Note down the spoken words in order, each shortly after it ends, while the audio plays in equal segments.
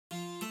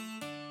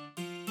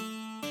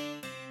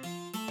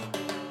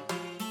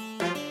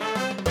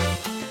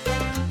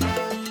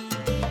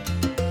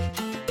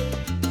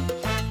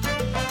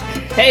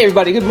Hey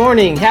everybody, good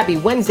morning. Happy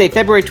Wednesday,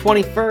 February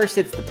 21st.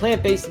 It's the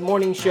Plant-Based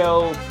Morning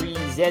Show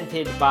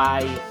presented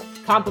by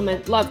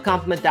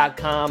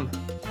lovecompliment.com.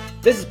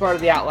 This is part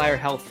of the Outlier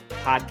Health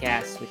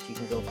Podcast, which you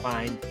can go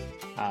find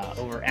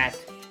over at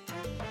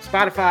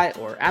Spotify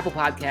or Apple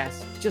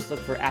Podcasts. Just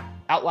look for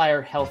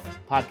Outlier Health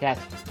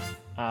Podcast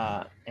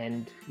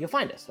and you'll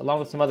find us, along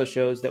with some other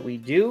shows that we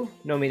do,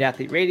 No Meat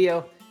Athlete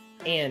Radio,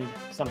 and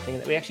something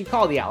that we actually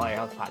call the Outlier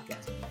Health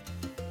Podcast.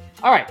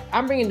 All right,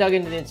 I'm bringing Doug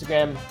into the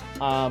Instagram.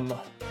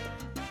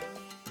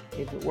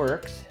 If it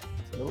works.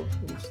 It's a little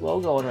slow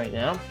going right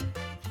now.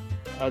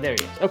 Oh, there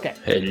he is. Okay.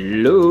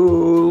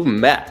 Hello,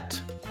 Matt.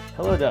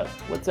 Hello, Doug.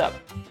 What's up?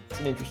 It's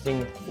an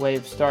interesting way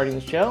of starting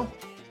the show.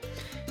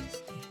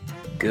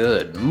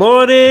 Good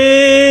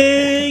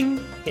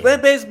morning.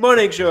 Plant-Based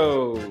Morning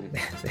Show.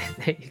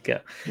 There you go.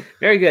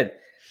 Very good.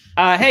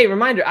 Hey,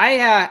 reminder, I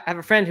have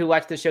a friend who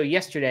watched the show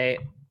yesterday,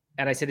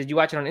 and I said, did you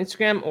watch it on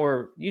Instagram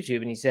or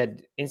YouTube? And he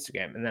said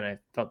Instagram, and then I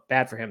felt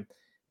bad for him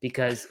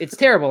because it's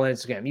terrible on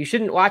Instagram. You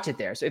shouldn't watch it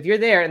there. So if you're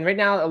there, and right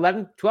now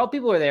 12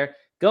 people are there,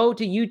 go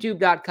to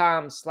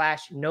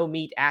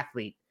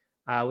youtube.com/no-meat-athlete,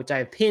 which I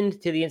have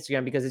pinned to the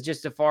Instagram because it's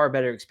just a far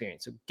better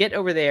experience. So get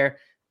over there,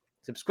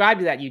 subscribe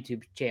to that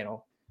YouTube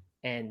channel,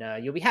 and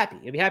you'll be happy.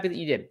 You'll be happy that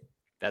you did.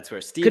 That's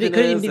where Steven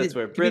is. That's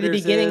where Britters be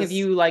the beginning of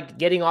you like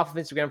getting off of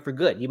Instagram for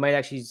good. You might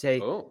actually say,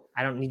 oh,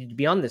 I don't need to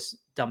be on this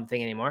dumb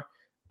thing anymore.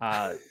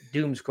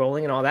 Doom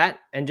scrolling and all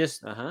that, and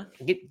just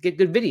get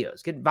good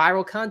videos, get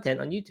viral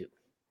content on YouTube.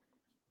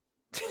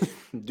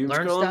 Doom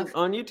Learn scrolling stuff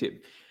on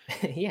YouTube.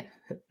 Yeah,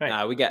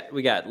 right. We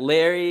got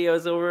Larry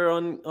was over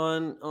on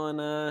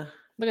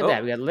Look at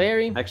that. We got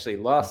Larry. Actually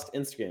lost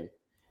Instagram.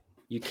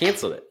 You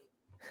canceled it.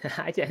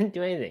 I didn't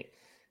do anything.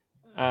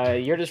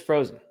 You're just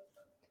frozen.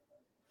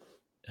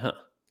 Huh.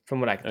 From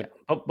what I can tell.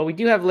 Oh, but we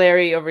do have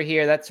Larry over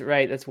here. That's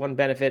right. That's one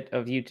benefit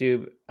of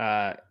YouTube.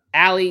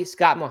 Allie,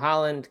 Scott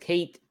Mulholland,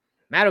 Kate,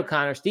 Matt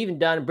O'Connor, Stephen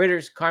Dunn,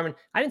 Britters, Carmen.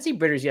 I didn't see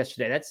Britters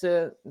yesterday.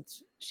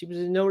 She was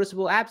a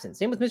noticeable absence.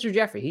 Same with Mr.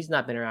 Jeffrey. He's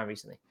not been around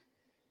recently.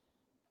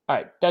 All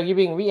right, Doug, you're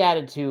being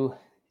re-added to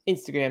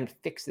Instagram to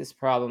fix this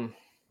problem.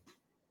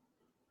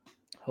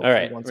 Hopefully all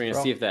right, we're going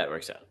to see if that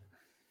works out.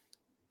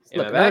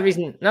 Look, another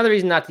reason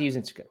not to use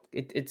Instagram.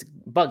 It's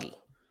buggy.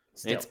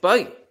 Still. It's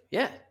buggy,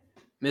 yeah.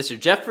 Mr.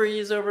 Jeffrey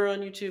is over on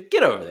YouTube.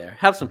 Get over there.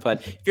 Have some fun.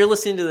 If you're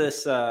listening to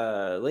this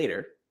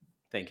later,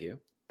 thank you.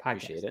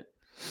 Appreciate it.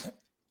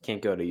 Can't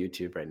go to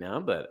YouTube right now,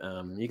 but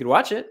you could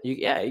watch it.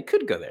 You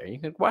could go there. You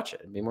could watch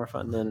it. It'd be more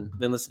fun than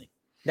listening.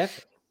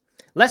 Definitely.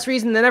 Less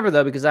reason than ever,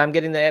 though, because I'm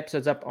getting the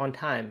episodes up on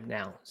time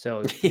now.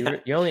 So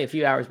you're only a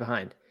few hours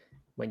behind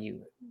when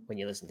you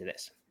listen to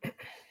this.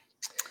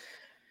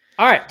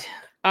 All right.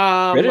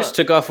 British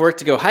took off work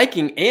to go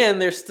hiking,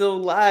 and they're still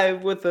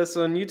live with us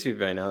on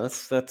YouTube right now.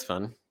 That's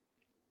fun.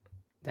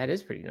 That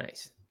is pretty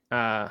nice.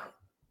 No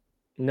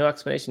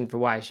explanation for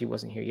why she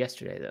wasn't here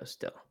yesterday, though,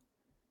 still.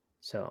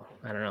 So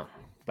I don't know.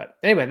 But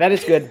anyway, that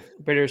is good,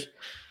 Britters.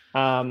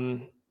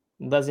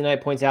 Leslie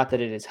Knight points out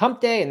that it is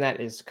hump day, and that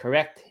is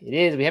correct. It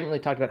is. We haven't really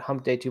talked about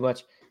hump day too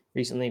much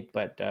recently,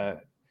 but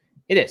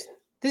it is.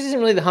 This isn't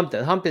really the hump day.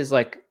 The hump is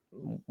like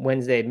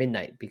Wednesday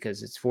midnight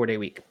because it's 4-day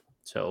week.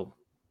 So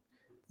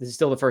this is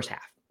still the first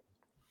half.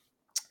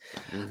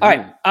 Mm-hmm. All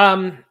right.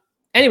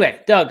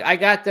 Anyway, Doug, I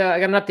got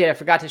an update I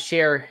forgot to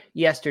share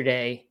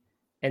yesterday,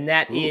 and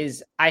that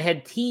is I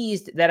had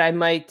teased that I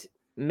might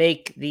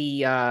make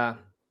the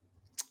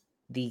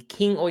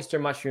king oyster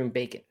mushroom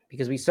bacon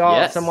because we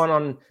saw someone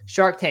on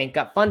Shark Tank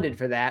got funded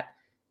for that.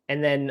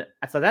 And then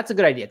I thought that's a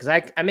good idea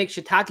because I make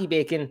shiitake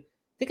bacon. I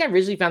think I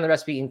originally found the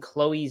recipe in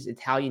Chloe's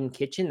Italian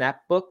Kitchen,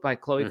 that book by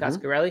Chloe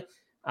Coscarelli.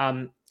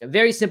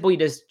 Very simple. You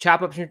just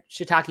chop up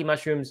shiitake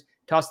mushrooms,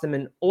 toss them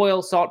in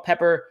oil, salt,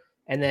 pepper.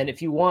 And then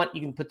if you want,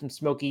 you can put some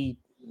smoky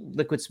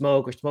liquid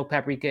smoke or smoked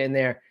paprika in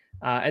there.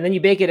 And then you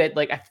bake it at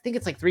I think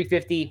it's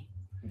 350,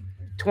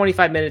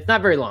 25 minutes,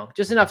 not very long,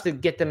 just enough to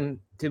get them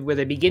to where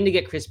they begin to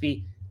get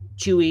crispy,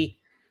 chewy,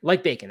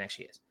 like bacon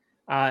actually is.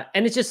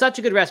 And it's just such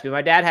a good recipe.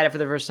 My dad had it for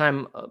the first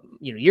time,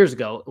 years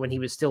ago when he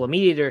was still a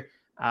meat eater,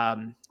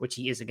 which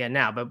he is again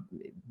now. But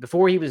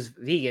before he was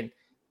vegan,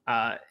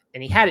 and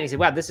he had it, he said,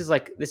 "Wow, this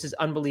is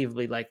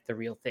unbelievably like the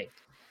real thing."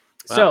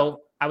 Wow.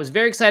 So I was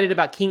very excited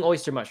about king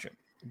oyster mushroom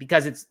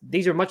because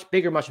these are much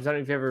bigger mushrooms. I don't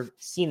know if you've ever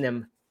seen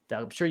them.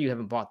 I'm sure you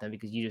haven't bought them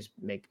because you just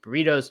make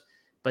burritos.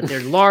 But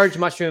they're large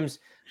mushrooms.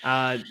 No,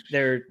 I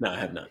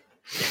have not.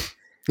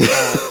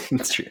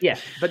 That's true. Yeah,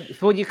 but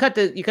when you cut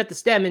the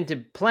stem into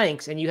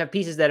planks, and you have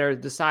pieces that are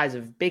the size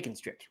of bacon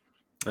strips.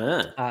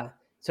 So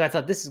I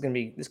thought this could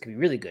be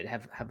really good.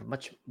 Have a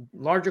much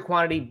larger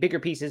quantity, bigger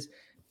pieces,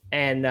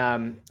 and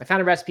I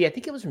found a recipe. I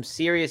think it was from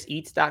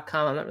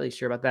SeriousEats.com. I'm not really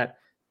sure about that.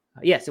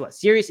 Yes, it was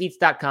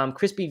SeriousEats.com.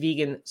 Crispy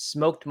vegan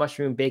smoked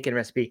mushroom bacon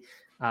recipe,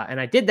 and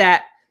I did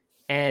that,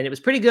 and it was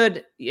pretty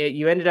good.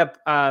 You ended up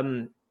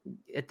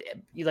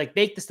you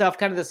bake the stuff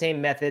kind of the same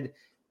method.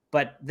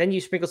 But then you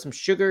sprinkle some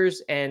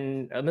sugars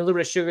and a little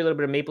bit of sugar, a little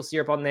bit of maple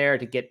syrup on there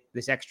to get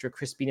this extra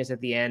crispiness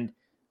at the end.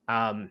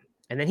 And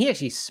then he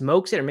actually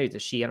smokes it, or maybe it's a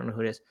she, I don't know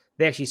who it is.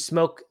 They actually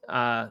smoke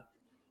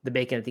the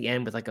bacon at the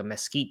end with like a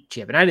mesquite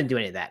chip, and I didn't do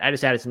any of that. I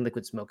just added some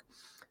liquid smoke.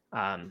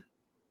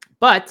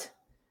 But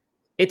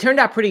it turned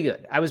out pretty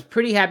good. I was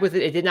pretty happy with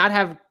it. It did not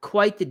have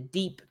quite the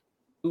deep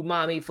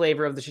umami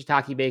flavor of the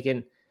shiitake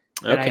bacon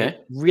that I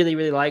really,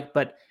 really like.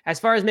 But as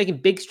far as making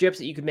big strips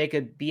that you could make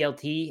a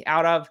BLT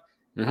out of,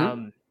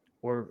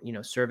 or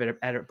serve it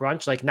at a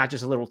brunch, like not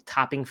just a little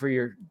topping for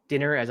your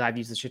dinner, as I've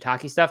used the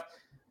shiitake stuff.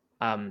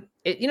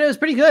 It was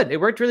pretty good. It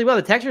worked really well.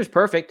 The texture is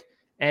perfect,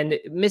 and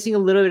missing a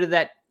little bit of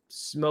that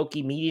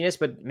smoky meatiness.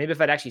 But maybe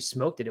if I'd actually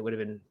smoked it, it would have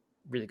been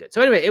really good.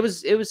 So anyway, it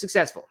was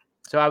successful.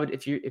 So I would,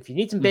 if you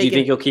need some bacon. Do you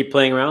think you'll keep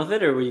playing around with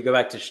it, or will you go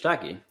back to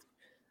shiitake?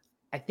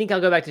 I think I'll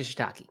go back to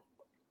shiitake.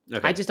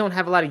 Okay. I just don't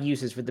have a lot of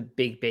uses for the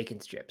big bacon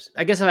strips.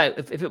 I guess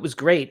if it was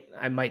great,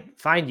 I might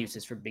find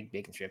uses for big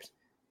bacon strips.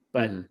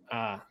 But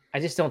I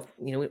just don't,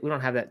 we don't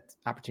have that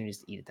opportunities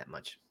to eat it that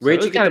much.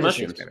 Where'd you get the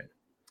mushrooms?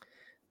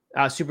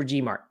 Super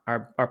G Mart,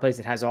 our place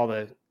that has all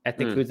the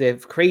ethnic foods. They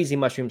have crazy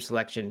mushroom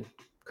selection,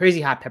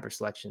 crazy hot pepper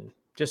selection,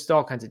 just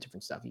all kinds of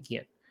different stuff you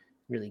can't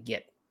really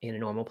get in a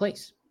normal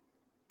place.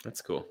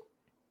 That's cool.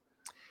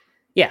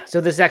 Yeah,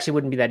 so this actually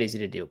wouldn't be that easy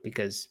to do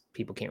because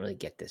people can't really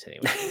get this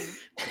anyway.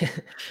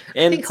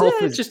 And Whole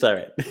Foods just all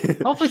right.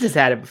 Whole Foods has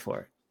had it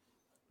before.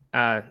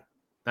 I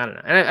don't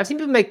know. And I've seen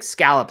people make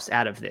scallops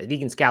out of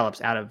vegan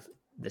scallops out of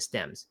the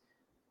stems.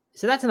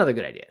 So that's another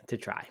good idea to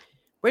try.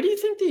 Where do you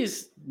think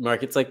these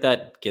markets like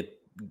that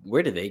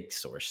where do they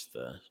source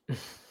I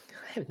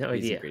have no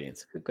idea.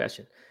 Ingredients? Good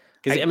question.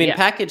 Because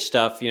packaged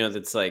stuff,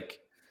 that's like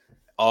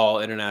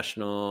all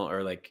international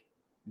or like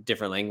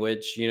different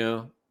language,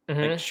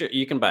 like sure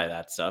you can buy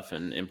that stuff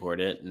and import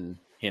it and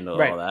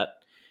handle all that.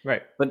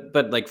 Right.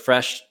 But like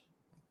fresh,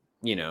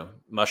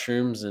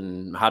 mushrooms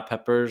and hot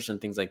peppers and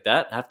things like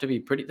that have to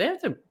be they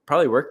have to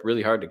probably work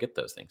really hard to get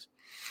those things.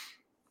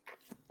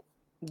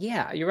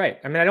 Yeah, you're right.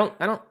 I mean, I don't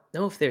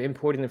know if they're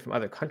importing them from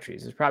other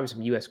countries. There's probably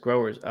some US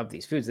growers of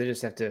these foods. They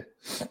just have to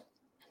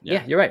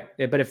Yeah, you're right.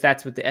 But if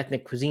that's what the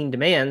ethnic cuisine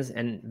demands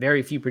and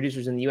very few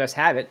producers in the US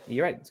have it,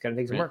 you're right. It's going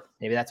to take some work.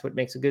 Maybe that's what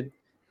makes a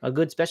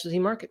good specialty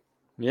market.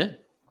 Yeah.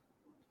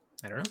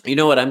 I don't know. You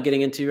know what I'm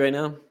getting into right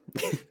now?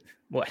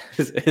 What?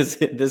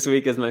 This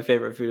week is my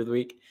favorite food of the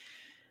week.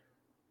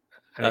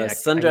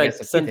 Sun-dried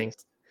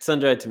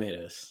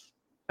tomatoes.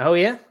 Oh,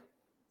 yeah?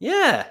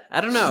 Yeah.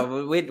 I don't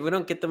know. We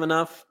don't get them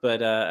enough,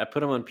 but I put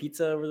them on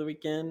pizza over the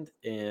weekend,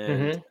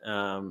 and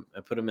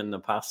I put them in the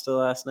pasta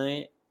last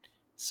night.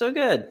 So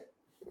good.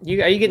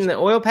 Are you getting the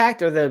oil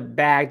packed or the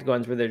bagged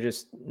ones where they're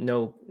just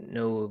no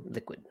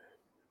liquid?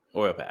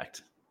 Oil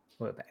packed.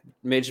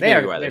 Maybe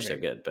why they're so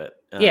good,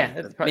 but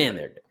that's probably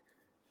they're good.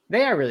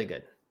 They are really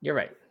good. You're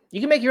right. You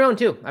can make your own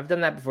too. I've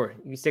done that before.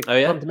 You stick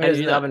tomatoes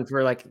in the oven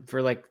for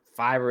like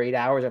 5 or 8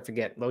 hours. I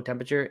forget, low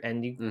temperature,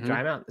 and you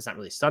dry them out. It's not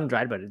really sun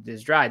dried, but it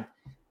is dried,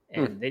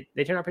 and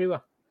they turn out pretty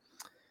well.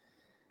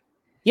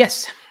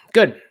 Yes,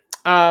 good.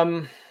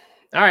 All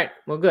right,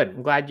 well, good.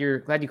 I'm glad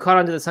you caught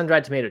on to the sun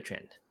dried tomato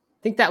trend.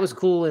 I think that was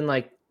cool in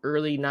like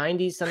early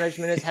 '90s. Sun dried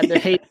tomatoes had their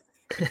hate.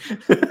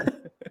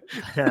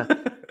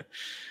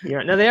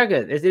 No, they are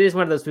good. It is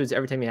one of those foods.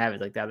 Every time you have it,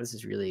 like that, this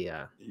is really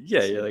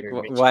you're like,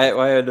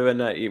 why do I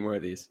not eat more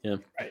of these? Yeah,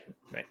 right.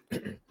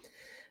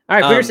 All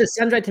right, Peter says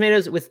sun-dried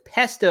tomatoes with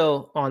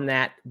pesto on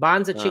that.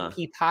 Bonza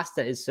chickpea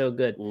pasta is so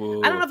good.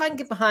 Ooh. I don't know if I can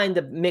get behind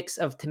the mix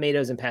of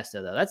tomatoes and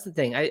pesto though. That's the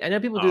thing. I know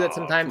people do that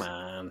sometimes. Come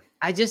on.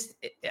 I guess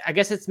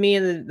it's me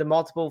and the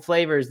multiple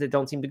flavors that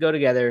don't seem to go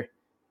together.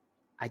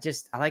 I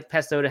like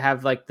pesto to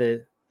have like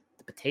the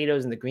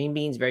potatoes and the green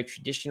beans, very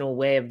traditional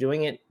way of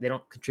doing it. They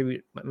don't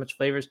contribute much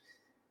flavors.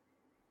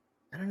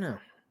 I don't know.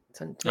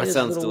 That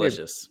sounds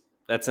delicious.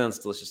 Weird. That sounds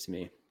delicious to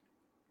me.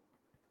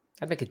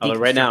 I'd make Although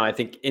right now, I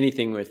think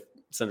anything with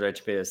sun-dried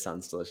tomatoes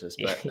sounds delicious.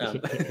 But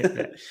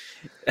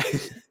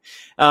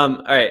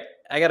all right,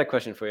 I got a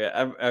question for you.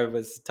 I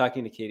was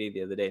talking to Katie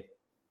the other day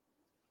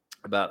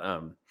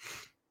about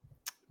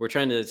we're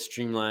trying to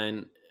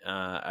streamline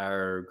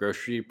our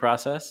grocery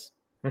process.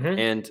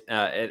 And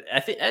I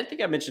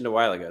think I mentioned a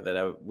while ago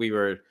that we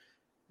were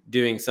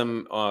doing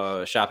some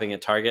shopping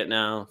at Target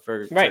now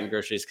for certain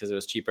groceries because it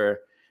was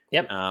cheaper.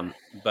 Yep.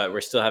 But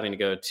we're still having to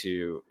go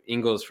to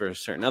Ingles for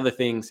certain other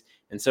things,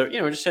 and so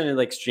we're just trying to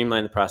like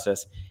streamline the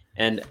process.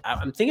 And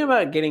I'm thinking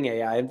about getting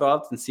AI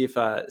involved and see if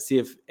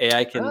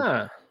AI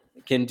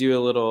can do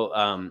a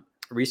little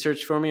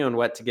research for me on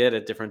what to get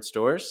at different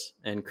stores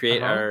and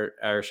create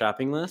our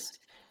shopping list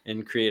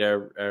and create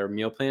our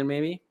meal plan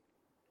maybe.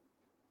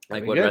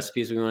 Like what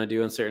recipes we want to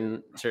do on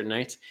certain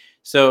nights.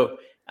 So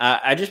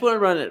I just want to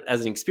run it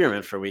as an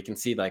experiment for a week and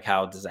see like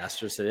how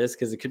disastrous it is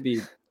because it could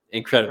be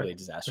incredibly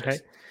disastrous.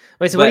 Okay.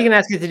 Wait, so what are you going to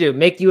ask it to do?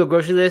 Make you a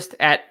grocery list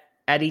at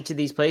each of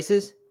these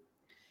places?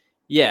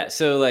 Yeah.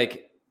 So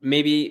like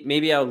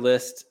maybe I'll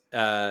list.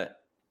 So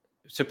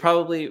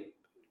probably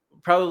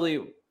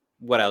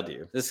what I'll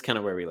do. This is kind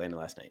of where we landed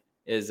last night.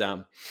 Is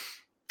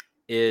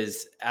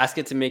ask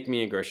it to make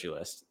me a grocery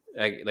list.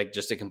 Like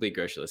just a complete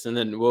grocery list, and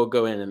then we'll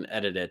go in and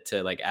edit it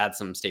to like add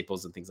some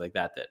staples and things like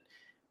that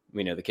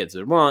we know the kids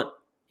would want,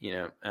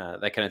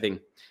 that kind of thing.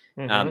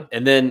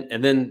 And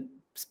then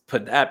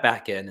put that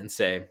back in and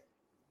say,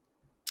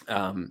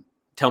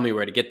 tell me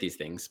where to get these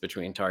things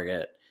between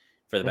Target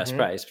for the best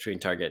price, between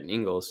Target and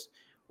Ingles,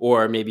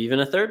 or maybe even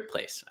a third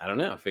place. I don't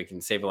know if we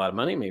can save a lot of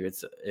money. Maybe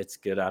it's a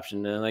good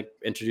option to like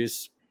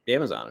introduce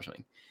Amazon or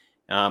something.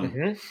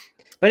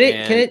 But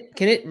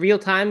can it real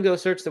time go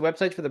search the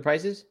website for the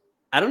prices?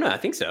 I don't know. I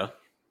think so.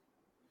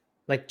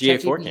 Like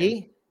GA4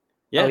 can.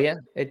 Yeah. Oh yeah,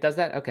 it does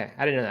that. Okay,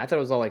 I didn't know that. I thought it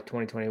was all like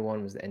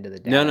 2021 was the end of the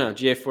day. No.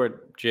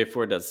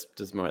 GA4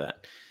 does more of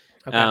that.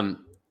 Okay.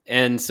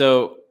 And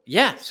so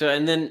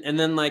and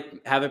then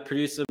like have it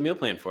produce a meal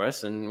plan for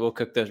us, and we'll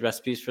cook those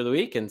recipes for the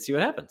week and see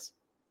what happens.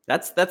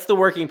 That's the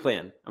working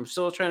plan. I'm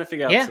still trying to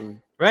figure out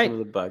some of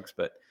the bugs,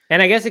 but.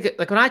 And I guess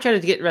like when I tried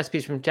to get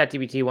recipes from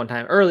ChatGPT one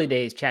time, early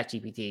days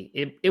ChatGPT,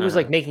 it was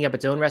like making up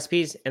its own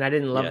recipes, and I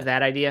didn't love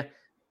that idea.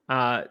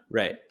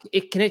 Right.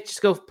 Can it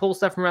just go pull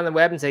stuff from around the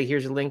web and say,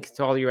 here's a link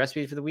to all your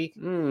recipes for the week?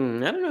 I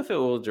don't know if it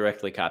will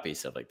directly copy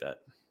stuff like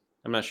that.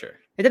 I'm not sure.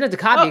 It didn't have to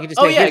copy. You could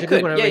just say, here's a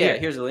good one over here.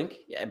 Here's a link.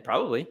 Yeah,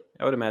 probably.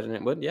 I would imagine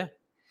it would. Yeah.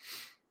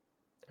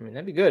 I mean,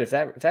 that'd be good if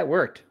that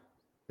worked.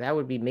 That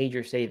would be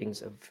major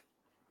savings of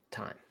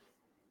time.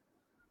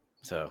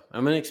 So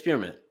I'm going to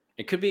experiment.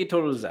 It could be a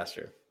total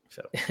disaster.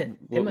 So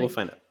we'll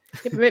find out.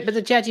 But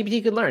the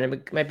ChatGPT could learn.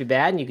 It might be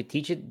bad, and you could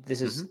teach it.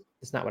 This is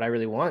it's not what I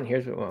really want.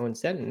 Here's what I want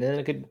instead, and then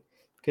it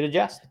could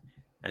adjust.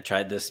 I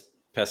tried this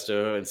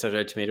pesto and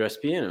sun-dried tomato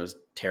recipe, and it was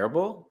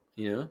terrible.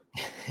 You know.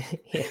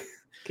 Yeah.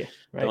 Okay.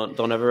 Right.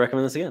 Don't ever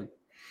recommend this again.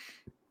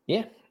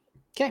 Yeah.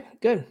 Okay.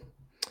 Good.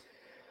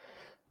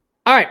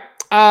 All right.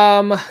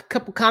 A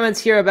couple comments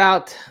here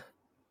about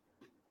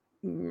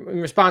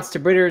in response to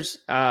Britters.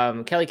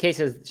 Kelly K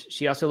says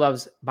she also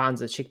loves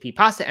Bonza chickpea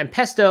pasta and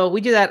pesto. We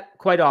do that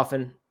quite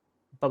often,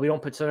 but we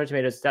don't put sun-dried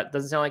tomatoes. That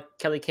doesn't sound like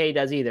Kelly K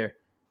does either.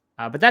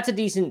 But that's a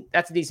decent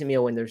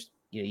meal when there's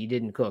you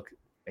didn't cook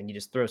and you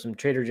just throw some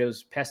Trader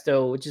Joe's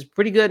pesto, which is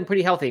pretty good and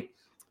pretty healthy.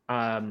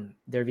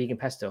 Their vegan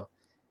pesto.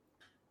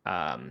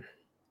 And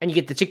you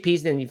get the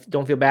chickpeas, then you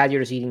don't feel bad.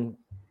 You're just eating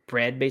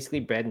bread, basically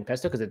bread and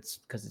pesto because it's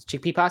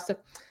chickpea pasta.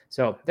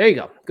 So there you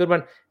go, good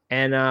one.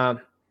 And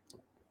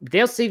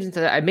Dale Stevenson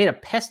said I made a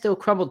pesto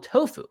crumbled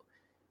tofu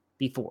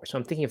before, so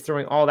I'm thinking of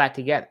throwing all that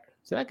together.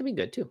 So that could be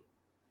good too.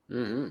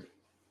 There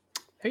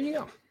you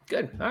go.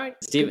 Good. All right.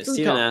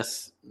 Steven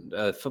asked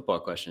a football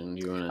question.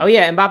 Do you want to? Oh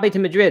yeah, Mbappe to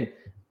Madrid.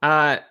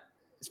 As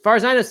far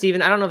as I know,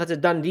 Steven, I don't know if that's a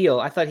done deal.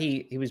 I thought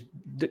he was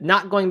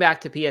not going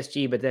back to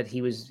PSG, but that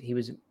he was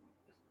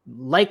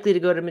likely to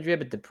go to Madrid,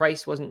 but the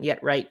price wasn't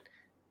yet right.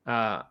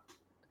 I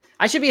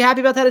should be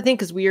happy about that, I think,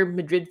 because we are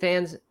Madrid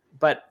fans.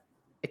 But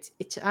it's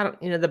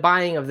the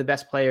buying of the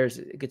best players,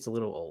 it gets a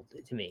little old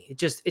to me.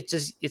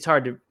 It's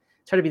hard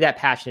to be that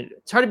passionate.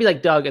 It's hard to be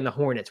like Doug and the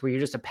Hornets, where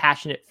you're just a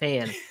passionate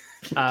fan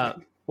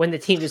when the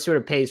team just sort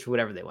of pays for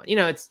whatever they want.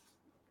 It's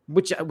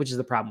which is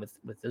the problem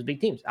with those big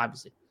teams,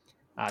 obviously.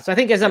 So I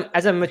think as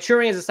I'm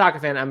maturing as a soccer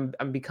fan,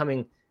 I'm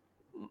becoming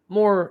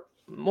more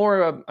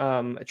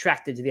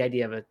attracted to the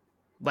idea of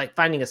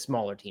finding a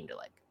smaller team to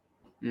like.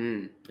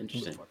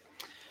 Interesting.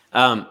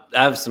 I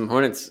have some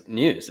Hornets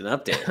news, an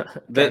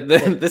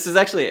update. This is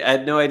actually, I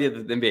had no idea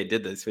that the NBA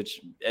did this,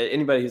 which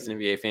anybody who's an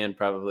NBA fan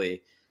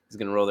probably is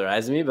going to roll their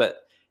eyes at me,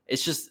 but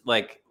it's just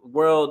like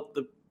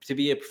to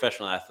be a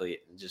professional athlete,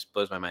 it just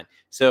blows my mind.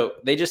 So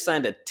they just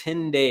signed a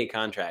 10-day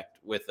contract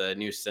with a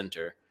new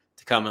center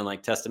to come and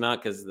like test them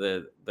out because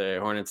the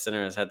Hornets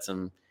center has had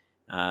some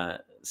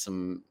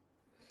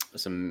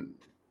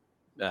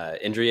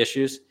injury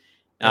issues.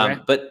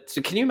 But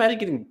so can you imagine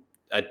getting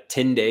a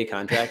 10-day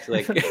contract?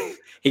 Like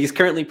he's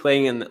currently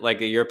playing in like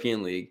a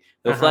European league.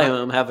 They'll fly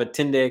home, have a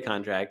 10-day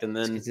contract, and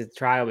then it's a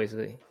trial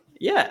basically.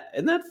 Yeah,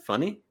 isn't that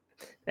funny?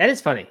 That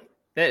is funny.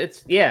 I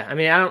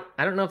mean, I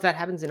don't know if that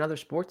happens in other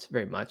sports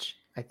very much.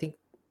 I think,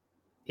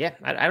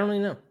 I don't really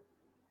know.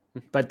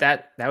 But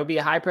that would be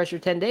a high pressure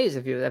 10 days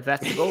if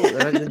that's the goal,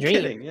 that's the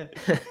dream. Kidding, yeah.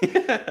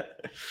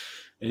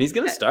 And he's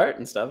gonna start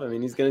and stuff. I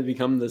mean, he's gonna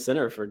become the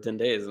center for 10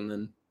 days, and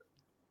then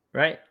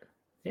right,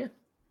 yeah,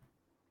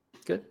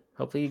 good.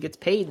 Hopefully, he gets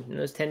paid in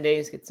those 10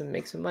 days.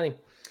 Make some money.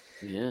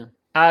 Yeah.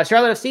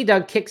 Charlotte FC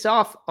Doug kicks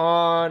off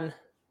on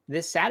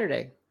this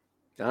Saturday.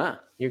 You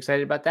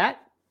excited about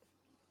that?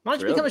 Why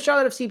don't you become a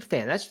Charlotte FC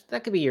fan?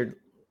 That could be your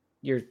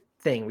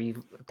thing where you're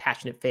a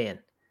passionate fan.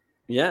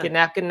 Yeah. Get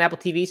an Apple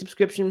TV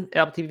subscription,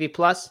 Apple TV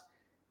Plus.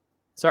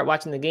 Start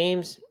watching the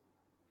games.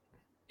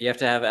 You have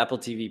to have Apple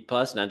TV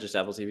Plus, not just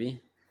Apple TV.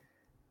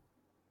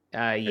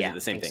 Yeah,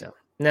 the same thing. So.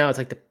 No, it's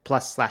like the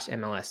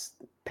Plus/MLS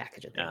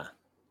package.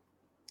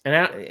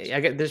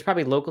 And there's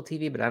probably local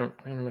TV, but I don't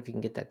know if you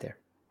can get that there.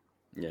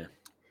 Yeah.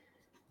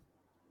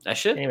 I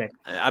should. Anyway,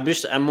 I'm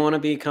going to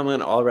become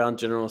an all-around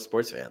general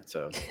sports fan.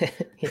 So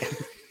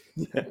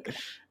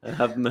I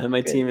have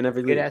my team in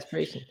every league. Good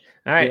aspiration.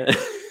 All right. Yeah.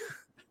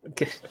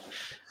 Good.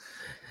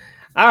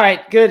 All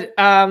right. Good.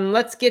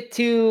 Let's get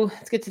to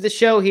the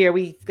show here.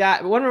 We've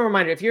got one more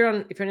reminder. If you're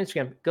on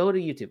Instagram, go to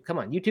YouTube. Come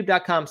on,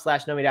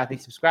 youtube.com/NoMadeAthlete.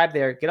 Subscribe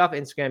there. Get off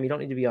Instagram. You don't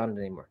need to be on it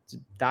anymore. It's a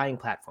dying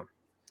platform.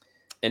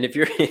 And if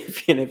you're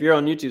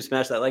on YouTube,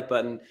 smash that like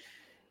button.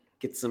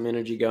 Get some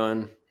energy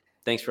going.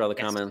 Thanks for all the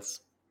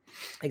comments.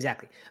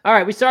 Exactly. All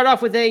right, we start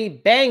off with a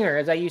banger,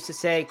 as I used to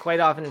say quite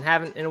often and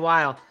haven't in a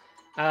while.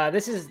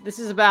 This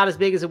is about as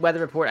big as a weather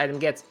report item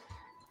gets.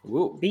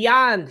 Ooh.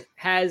 Beyond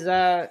has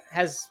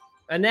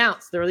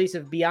announced the release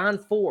of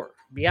Beyond 4,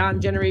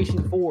 Beyond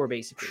Generation 4,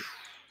 basically.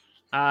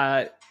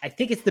 I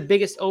think it's the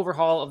biggest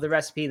overhaul of the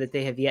recipe that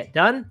they have yet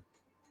done.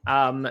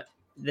 The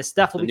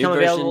stuff will become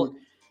available.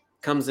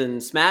 Comes in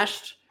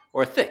smashed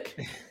or thick,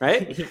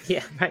 right?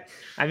 Yeah, right.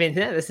 I mean,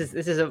 yeah, this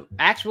is an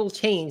actual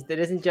change that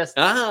isn't just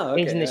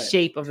changing the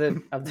shape of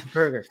the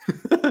burger.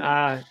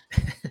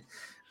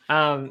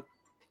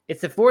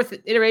 It's the fourth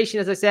iteration,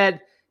 as I said,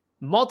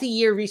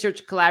 multi-year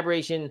research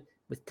collaboration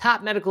with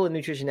top medical and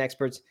nutrition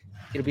experts.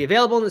 It'll be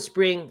available in the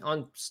spring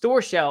on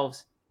store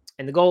shelves,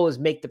 and the goal is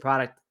make the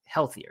product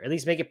healthier, at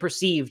least make it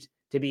perceived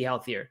to be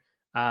healthier.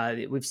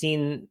 We've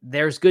seen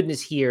 "There's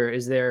goodness here"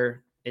 is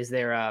their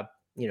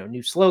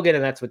new slogan,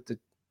 and that's what the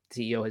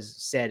CEO has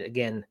said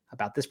again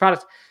about this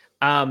product.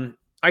 All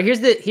right, here's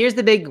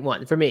the big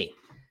one for me: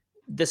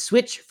 the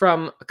switch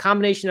from a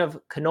combination of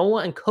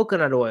canola and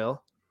coconut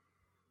oil,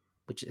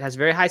 which has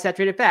very high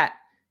saturated fat,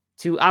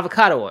 to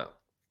avocado oil.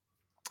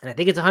 And I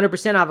think it's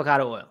 100%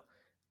 avocado oil.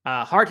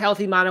 Heart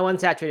healthy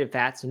monounsaturated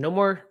fats, so no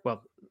more,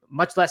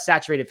 much less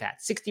saturated fat,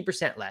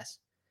 60% less,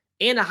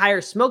 and a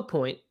higher smoke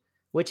point,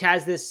 which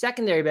has this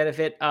secondary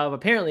benefit of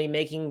apparently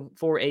making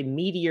for a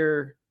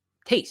meatier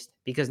taste,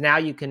 because now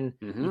you can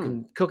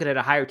cook it at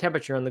a higher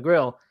temperature on the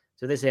grill.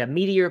 So they say a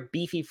meatier,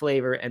 beefy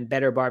flavor and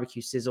better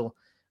barbecue sizzle.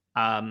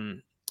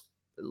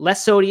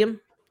 Less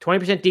sodium,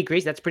 20%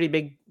 decrease. That's pretty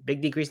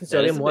big decrease in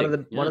sodium. One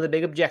of the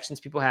big objections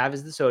people have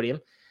is the sodium.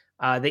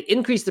 They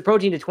increased the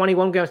protein to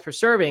 21 grams per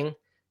serving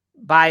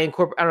by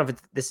incorporating. I don't know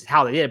if this is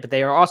how they did it, but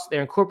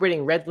they're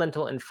incorporating red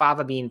lentil and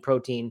fava bean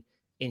protein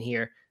in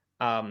here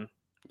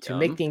to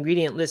make the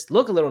ingredient list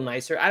look a little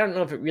nicer. I don't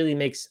know if it really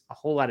makes a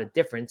whole lot of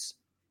difference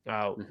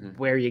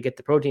where you get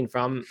the protein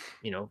from,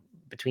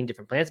 between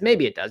different plants.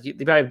 Maybe it does. They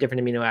probably have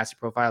different amino acid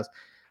profiles.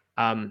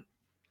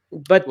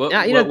 But what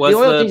the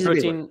oil change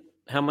protein?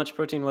 How much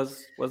protein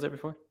was there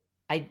before?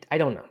 I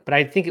don't know, but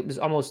I think it was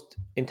almost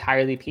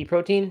entirely pea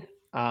protein.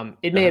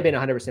 It may have been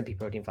 100%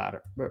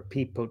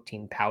 pea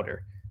protein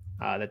powder,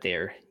 that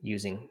they're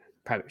using.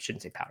 Probably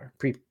shouldn't say powder.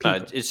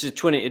 It's just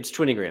 20. It's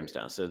 20 grams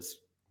now, so it's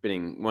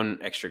getting 1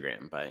 extra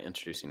gram by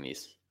introducing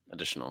these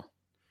additional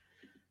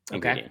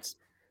ingredients.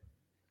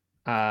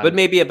 But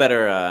maybe a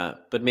better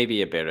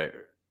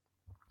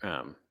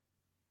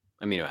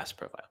amino acid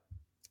profile.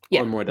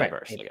 Or more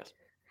diverse, I guess.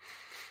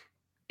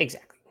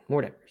 Exactly,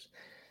 more diverse.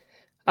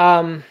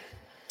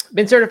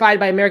 Been certified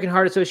by American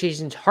Heart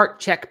Association's Heart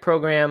Check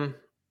program,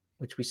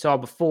 which we saw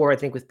before, I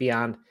think, with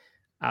Beyond.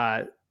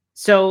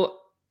 So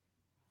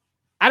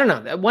I don't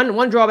know.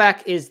 One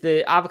drawback is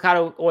the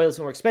avocado oil is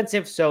more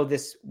expensive, so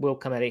this will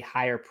come at a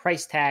higher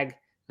price tag,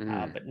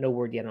 but no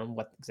word yet on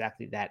what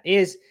exactly that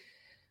is.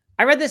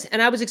 I read this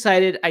and I was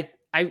excited.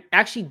 I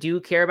actually do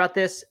care about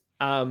this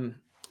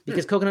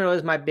because coconut oil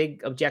is my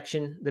big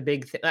objection. The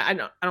big thing. I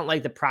don't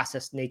like the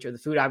processed nature of the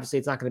food. Obviously,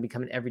 it's not going to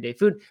become an everyday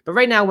food. But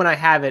right now, when I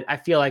have it, I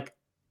feel like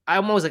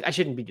I'm always like I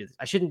shouldn't do this.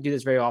 I shouldn't do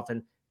this very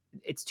often.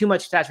 It's too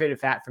much saturated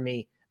fat for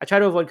me. I try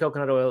to avoid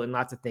coconut oil in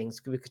lots of things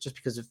just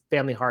because of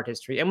family heart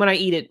history. And when I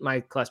eat it,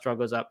 my cholesterol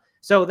goes up.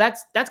 So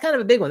that's kind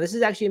of a big one. This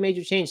is actually a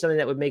major change, something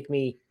that would make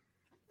me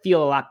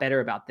feel a lot better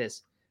about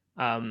this.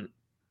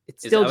 It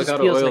still is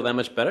avocado oil that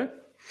much better?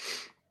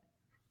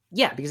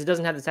 Yeah, because it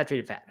doesn't have the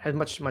saturated fat. It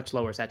has much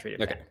lower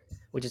saturated fat,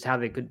 which is how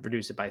they could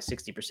reduce it by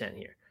 60%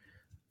 here.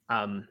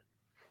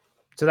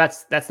 So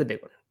that's the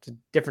big one. It's a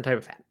different type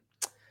of fat.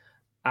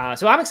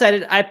 So I'm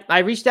excited. I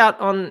reached out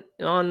on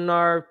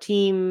our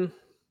team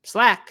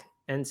Slack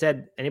and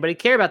said, anybody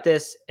care about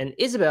this? And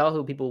Isabel,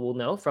 who people will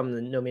know from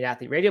the No Meat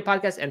Athlete Radio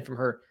podcast and from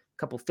her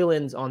couple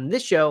fill-ins on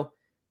this show,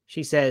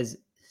 she says,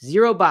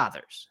 0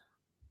 bothers.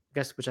 I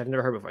guess, which I've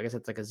never heard before. I guess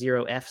it's like a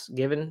 0 F's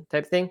given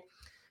type thing.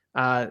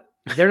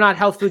 They're not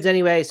health foods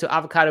anyway, so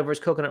avocado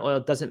versus coconut oil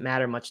doesn't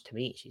matter much to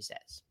me, she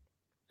says.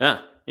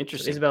 Yeah,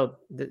 interesting. So Isabel,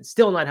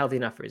 still not healthy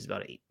enough for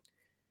Isabel to eat.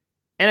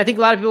 And I think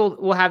a lot of people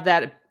will have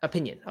that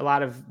opinion. A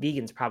lot of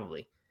vegans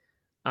probably.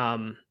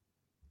 The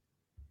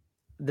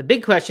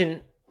big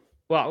question,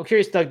 well, I'm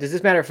curious, Doug, does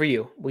this matter for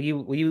you? Will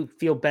you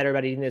feel better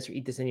about eating this or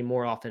eat this any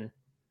more often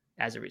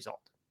as a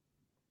result?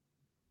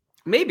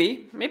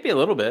 Maybe a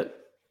little bit.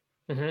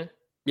 Mm-hmm.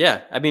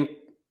 Yeah, I mean,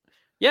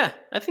 yeah,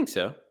 I think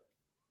so.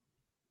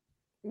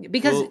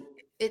 Because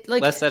it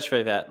like less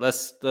saturated fat,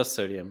 less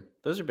sodium.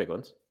 Those are big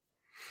ones.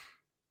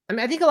 I mean,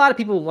 I think a lot of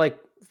people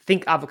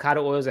think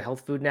avocado oil is a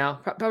health food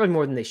now, probably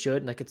more than they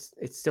should. Like it's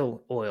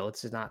still oil.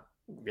 It's just not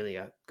really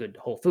a good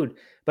whole food.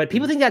 But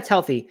people think that's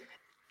healthy,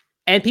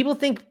 and people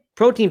think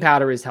protein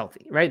powder is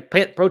healthy, right?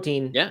 Plant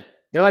protein. Yeah.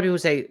 There are a lot of people who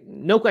say,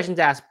 no questions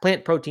asked,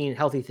 plant protein,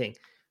 healthy thing.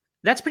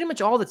 That's pretty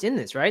much all that's in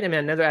this, right? I mean,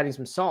 I know they're adding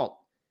some salt,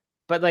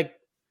 but like,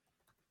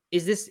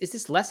 is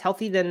this less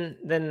healthy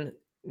than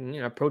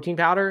protein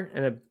powder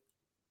and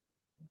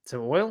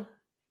some oil?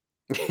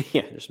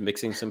 Yeah, just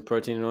mixing some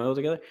protein and oil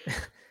together.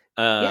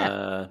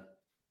 Yeah.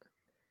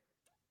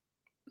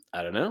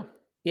 I don't know.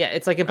 Yeah,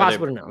 it's like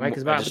impossible to know, right?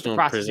 Because additional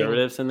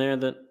preservatives in there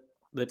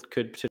that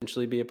could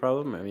potentially be a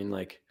problem. I mean,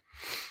 like,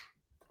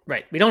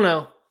 right? We don't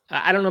know.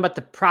 I don't know about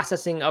the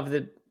processing of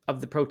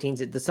the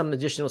proteins. Some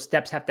additional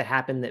steps have to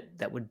happen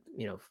that would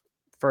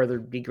further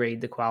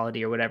degrade the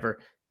quality or whatever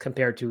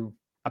compared to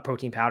a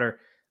protein powder.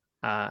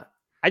 I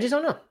just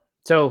don't know.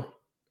 So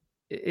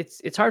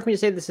it's hard for me to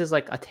say this is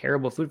like a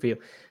terrible food for you.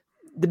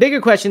 The bigger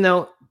question,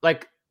 though,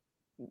 like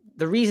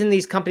the reason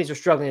these companies are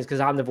struggling is because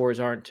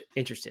omnivores aren't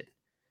interested.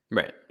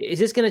 Right. Is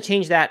this going to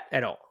change that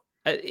at all?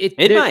 It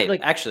might,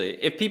 like,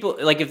 actually, if people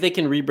if they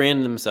can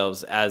rebrand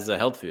themselves as a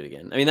health food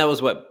again. I mean, that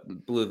was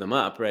what blew them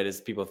up, right? Is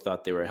people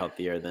thought they were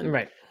healthier than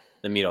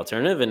the meat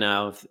alternative, and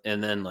now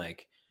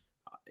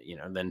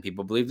then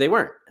people believe they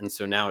weren't, and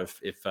so now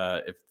if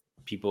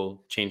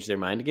people change their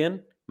mind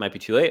again, might be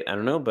too late. I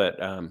don't know, but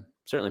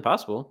certainly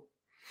possible.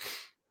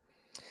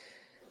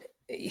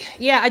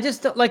 Yeah, I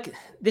just don't, like,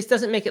 this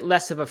doesn't make it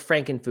less of a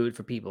frankenfood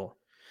for people.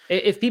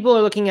 If people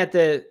are looking at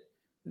the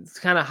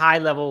kind of high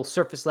level,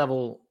 surface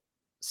level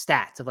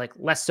stats of like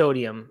less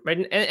sodium,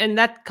 right? And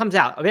that comes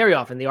out very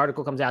often. The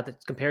article comes out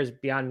that compares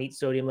Beyond Meat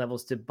sodium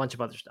levels to a bunch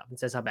of other stuff and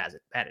says how bad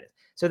it is.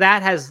 So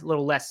that has a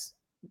little less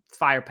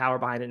firepower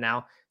behind it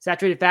now.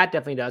 Saturated fat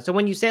definitely does. So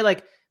when you say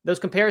like those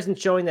comparisons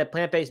showing that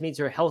plant-based meats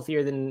are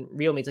healthier than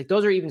real meats, like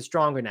those are even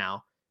stronger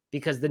now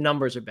because the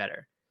numbers are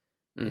better.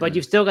 Mm-hmm. But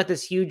you've still got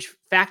this huge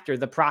factor,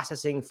 the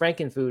processing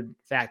frankenfood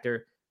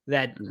factor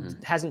that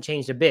hasn't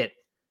changed a bit.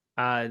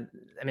 I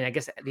mean, I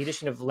guess the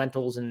addition of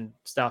lentils and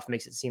stuff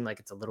makes it seem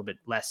like it's a little bit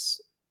less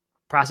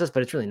processed,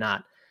 but it's really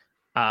not.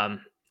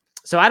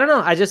 So I don't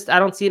know. I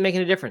don't see it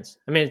making a difference.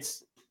 I mean,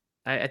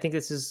 I think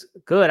this is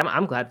good.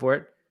 I'm glad for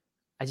it.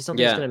 I just don't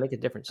think it's going to make a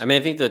difference. I mean,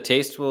 I think the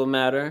taste will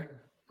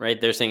matter, right?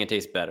 They're saying it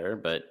tastes better,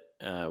 but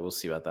we'll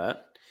see about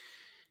that.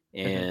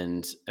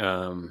 And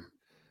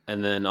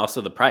and then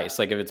also the price.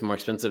 Like if it's more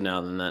expensive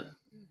now, then that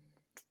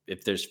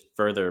if there's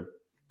further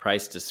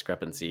price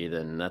discrepancy,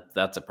 then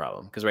that's a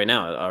problem. Because right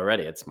now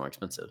already it's more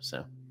expensive.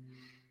 So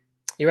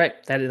you're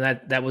right.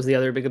 That was the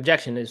other big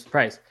objection is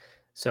price.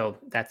 So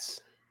that's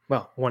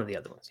one of the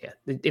other ones. Yeah.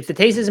 If the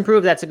taste is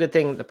improved, that's a good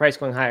thing. The price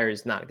going higher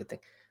is not a good thing,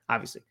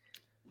 obviously.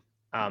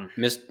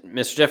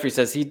 Mr. Jeffrey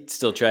says he'd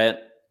still try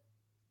it.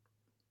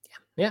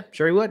 Yeah,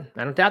 sure he would.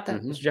 I don't doubt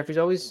that. Mr. Jeffrey's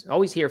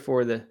always here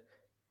for the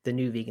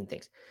new vegan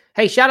things.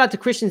 Hey, shout out to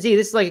Christian Z.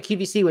 This is like a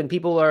QVC when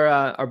people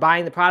are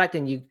buying the product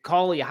and you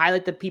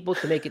highlight the people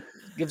to make it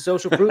give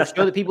social proof,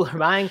 show the people are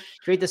buying,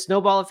 create the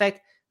snowball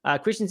effect.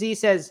 Christian Z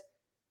says,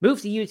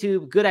 "Move to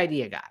YouTube. Good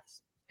idea,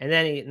 guys." And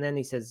then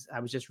he says, "I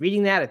was just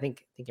reading that. I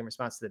think in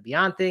response to the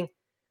Beyond thing."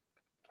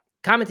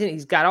 Commenting,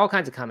 he's got all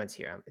kinds of comments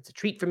here. It's a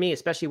treat for me,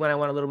 especially when I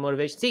want a little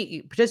motivation. See,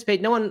 you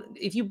participate. No one,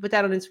 if you put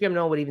that on Instagram,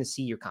 no one would even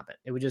see your comment.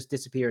 It would just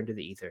disappear into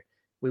the ether.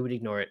 We would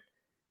ignore it.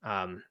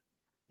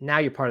 Now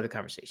you're part of the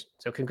conversation.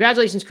 So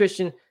congratulations,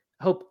 Christian.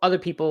 I hope other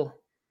people,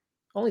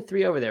 only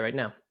 3 over there right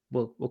now,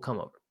 will come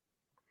over.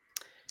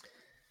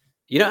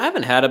 I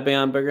haven't had a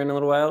Beyond Burger in a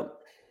little while.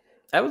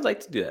 I would like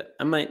to do that.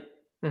 I might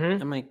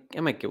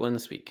get one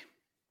this week.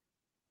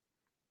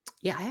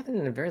 Yeah, I haven't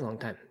in a very long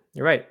time.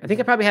 You're right. I think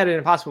I probably had an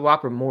Impossible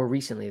Whopper more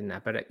recently than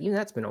that, but even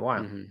that's been a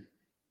while.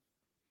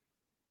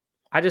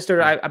 I just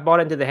started. I bought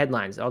into the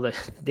headlines, all the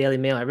Daily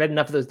Mail. I read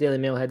enough of those Daily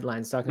Mail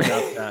headlines talking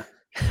about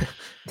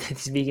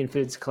these vegan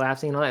foods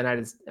collapsing and all that,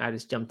 and I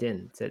just jumped in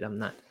and said,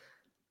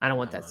 I don't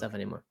want that stuff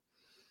anymore.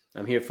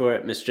 I'm here for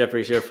it. Mr.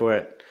 Jeffrey's here for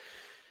it.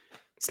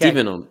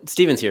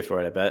 Steven's here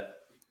for it, I bet.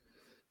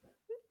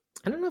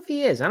 I don't know if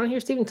he is. I don't hear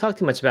Steven talk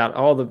too much about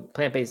all the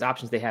plant-based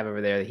options they have over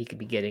there that he could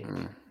be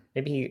getting.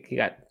 Maybe he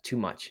got too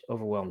much,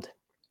 overwhelmed.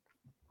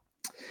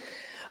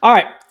 All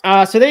right.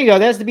 So there you go.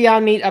 There's the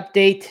Beyond Meat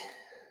update.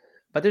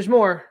 But there's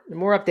more. There are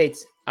more updates.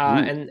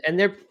 And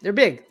they're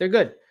big. They're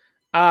good.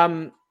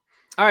 All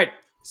right.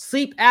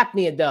 Sleep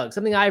apnea, Doug.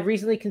 Something I've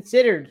recently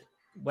considered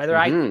whether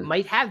I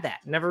might have that.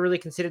 Never really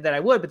considered that I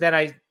would. But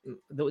then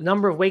the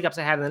number of wake-ups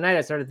I had in the night,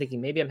 I started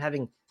thinking maybe I'm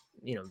having,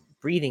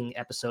 breathing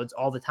episodes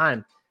all the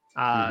time.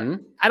 I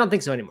don't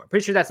think so anymore.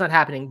 Pretty sure that's not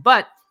happening.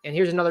 But, and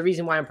here's another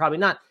reason why I'm probably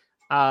not.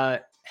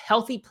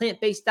 Healthy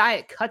plant-based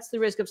diet cuts the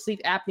risk of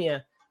sleep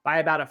apnea by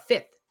about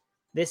 1/5.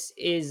 This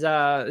is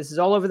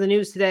all over the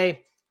news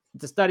today.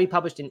 It's a study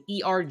published in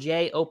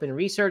ERJ Open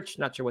Research.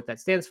 Not sure what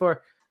that stands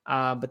for,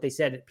 but they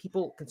said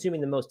people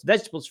consuming the most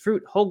vegetables,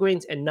 fruit, whole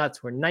grains, and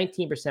nuts were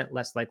 19%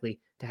 less likely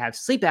to have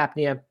sleep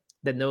apnea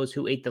than those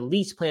who ate the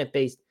least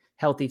plant-based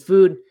healthy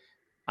food.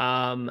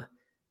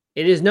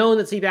 It is known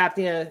that sleep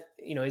apnea,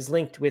 is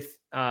linked with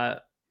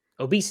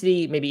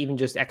obesity, maybe even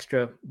just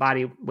extra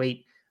body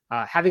weight.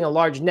 Having a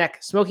large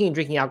neck, smoking and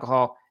drinking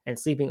alcohol, and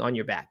sleeping on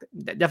your back.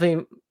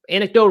 Definitely,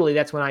 anecdotally,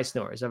 that's when I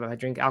snore. So if I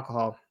drink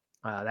alcohol,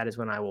 that is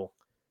when I will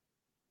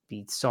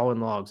be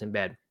sawing logs in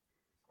bed.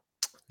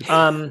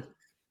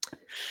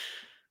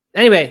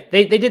 Anyway,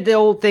 they did the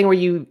old thing where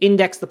you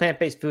index the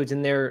plant-based foods,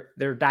 and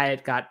their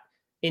diet got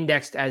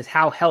indexed as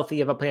how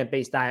healthy of a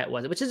plant-based diet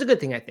was, which is a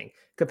good thing, I think,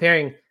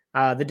 comparing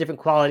the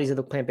different qualities of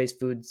the plant-based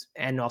foods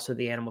and also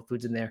the animal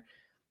foods in there.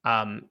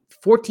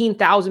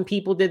 14,000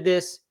 people did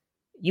this.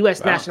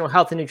 U.S. National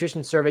Health and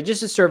Nutrition Survey,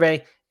 just a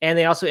survey. And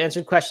they also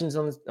answered questions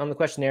on the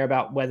questionnaire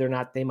about whether or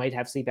not they might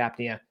have sleep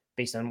apnea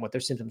based on what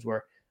their symptoms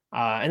were.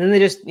 And then they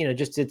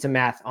just did some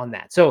math on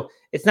that. So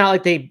it's not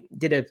like they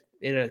did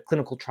a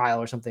clinical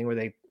trial or something where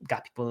they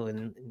got people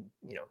and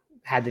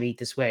had them eat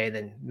this way and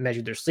then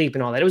measured their sleep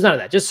and all that. It was none of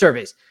that, just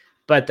surveys.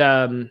 But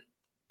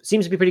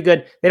seems to be pretty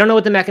good. They don't know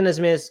what the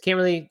mechanism is. Can't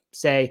really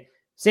say.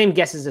 Same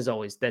guesses as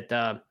always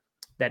that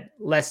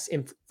less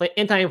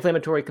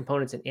anti-inflammatory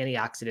components and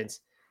antioxidants.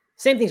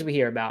 Same things we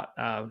hear about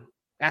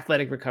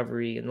athletic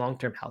recovery and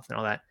long-term health and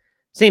all that.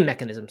 Same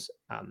mechanisms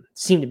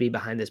seem to be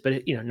behind this,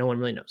 but no one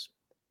really knows.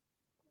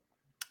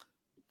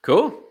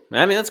 Cool.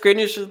 I mean, that's great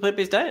news for the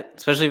plant-based diet,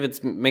 especially if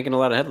it's making a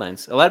lot of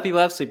headlines. A lot of people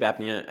have sleep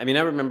apnea. I mean,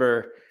 I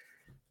remember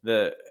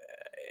I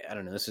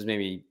don't know, this was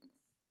maybe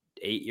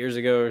 8 years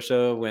ago or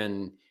so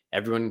when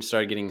everyone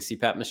started getting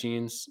CPAP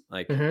machines.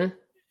 Like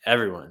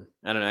everyone.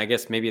 I don't know. I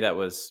guess maybe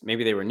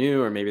they were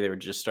new, or maybe they were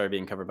just started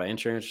being covered by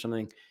insurance or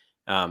something.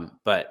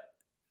 But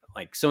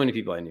like so many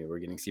people I knew were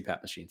getting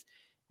CPAP machines,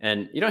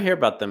 and you don't hear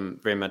about them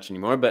very much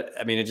anymore. But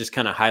I mean, it just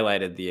kind of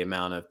highlighted the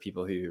amount of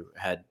people who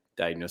had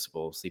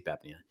diagnosable sleep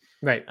apnea.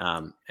 Right.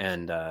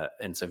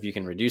 And so if you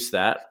can reduce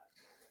that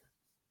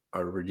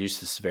or reduce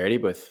the severity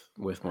with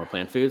more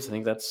plant foods, I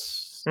think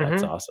that's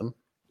awesome.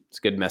 It's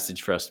a good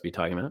message for us to be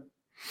talking about.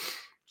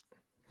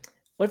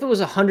 What if it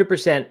was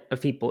 100% of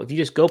people? If you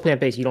just go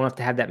plant-based, you don't have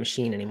to have that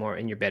machine anymore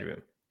in your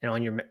bedroom,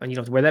 and you don't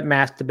have to wear that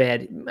mask to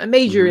bed. A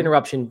major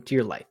interruption to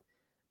your life.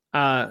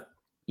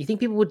 You think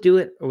people would do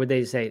it, or would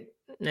they say,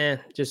 "Nah,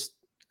 just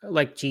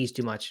like cheese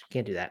too much,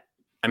 can't do that"?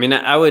 I mean,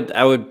 I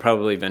would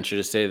probably venture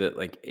to say that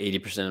like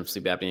 80% of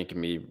sleep apnea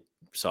can be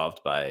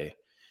solved by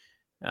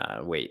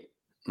weight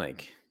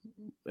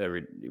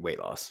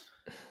loss.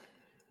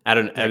 I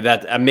don't know.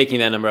 I'm making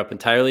that number up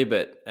entirely,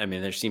 but I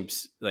mean, there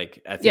seems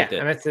like I think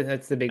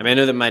that's the big. I mean, I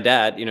know that my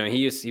dad,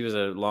 he was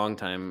a long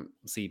time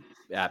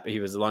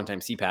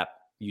CPAP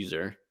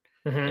user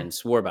and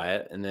swore by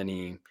it, and then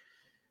he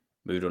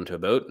moved onto a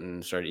boat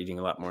and started eating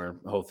a lot more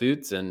whole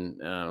foods and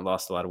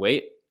lost a lot of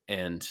weight,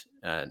 and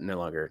no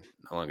longer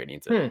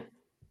needs it.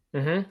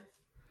 There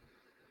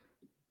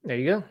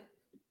you go.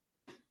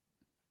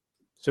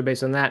 So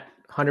based on that,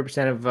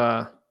 100%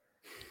 of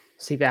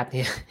sleep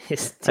apnea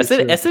is. I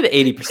said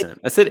 80%.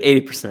 I said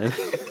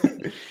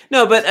 80%.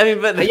 No, but I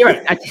mean, you're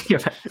right. I think you're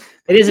right.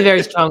 It is a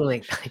very strong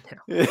link. I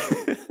know.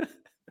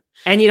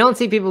 And you don't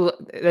see people.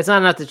 That's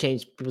not enough to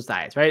change people's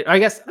diets, right? Or I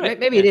guess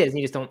maybe it is. And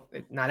you just don't.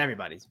 Not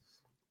everybody's.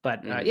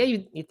 But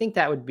you think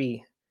that would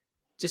be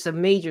just a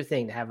major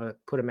thing to have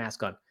put a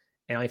mask on,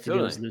 and all you have to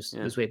do is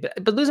lose weight.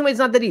 But losing weight is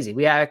not that easy.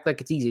 We act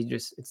like it's easy.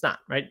 It's not,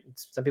 right?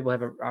 Some people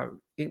have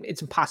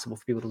it's impossible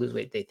for people to lose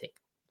weight, they think.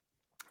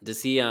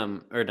 Does he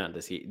or not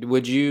does he?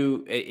 Would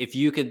you, if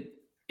you could,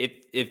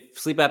 if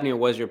sleep apnea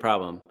was your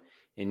problem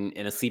and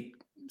a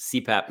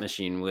CPAP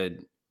machine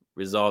would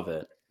resolve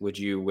it, would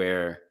you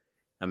wear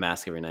a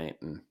mask every night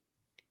and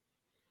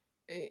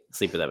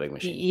sleep with that big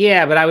machine?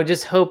 Yeah, but I would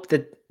just hope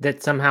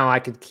that somehow I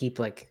could keep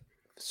like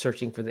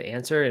searching for the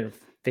answer and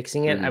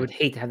fixing it. I would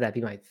hate to have that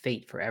be my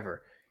fate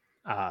forever.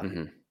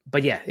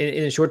 But yeah,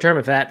 in the short term,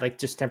 if that like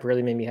just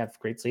temporarily made me have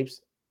great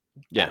sleeps,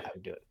 I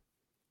would do it.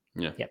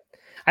 Yeah.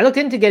 I looked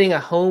into getting a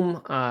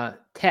home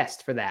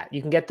test for that.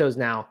 You can get those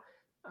now.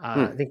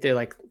 I think they're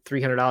like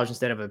 $300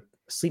 instead of a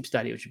sleep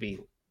study, which would be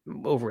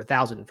over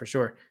 $1,000 for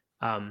sure.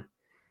 And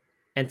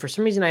for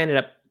some reason, I ended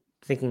up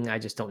thinking I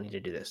just don't need to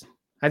do this.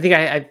 I think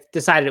I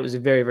decided it was a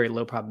very, very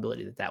low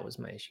probability that was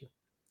my issue.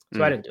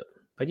 So I didn't do it.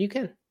 But you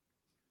can.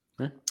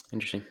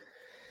 Interesting.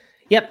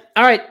 Yep.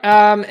 All right.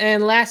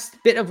 And last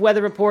bit of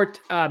weather report.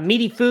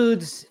 Meaty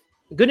Foods.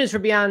 Good news for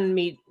Beyond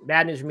Meat,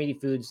 bad news for Meaty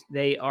Foods.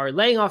 They are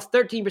laying off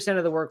 13%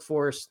 of the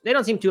workforce. They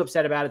don't seem too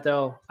upset about it,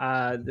 though.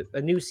 A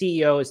new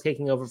CEO is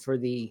taking over for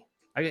the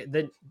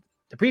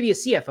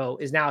previous CFO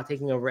is now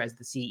taking over as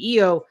the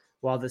CEO,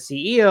 while the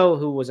CEO,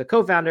 who was a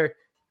co-founder,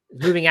 is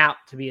moving out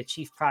to be a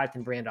chief product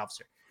and brand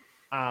officer.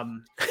 I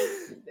mean,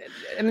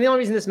 the only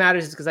reason this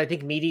matters is because I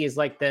think Meaty is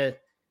like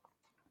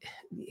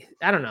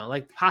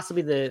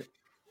possibly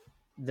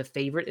the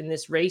favorite in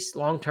this race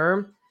long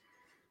term.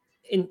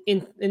 In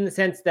the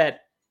sense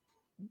that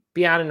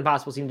Beyond and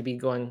Impossible seem to be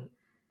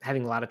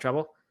having a lot of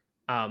trouble.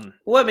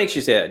 What makes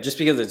you say that? Just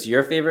because it's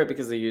your favorite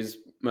because they use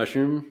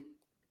mushroom?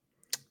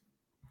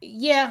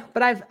 Yeah,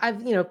 but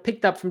I've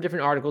picked up from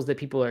different articles that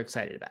people are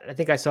excited about it. I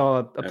think I saw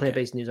a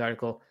plant-based news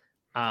article.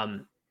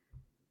 But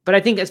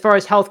I think as far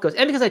as health goes,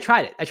 and because I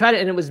tried it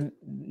and it was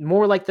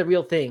more like the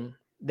real thing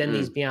than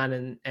these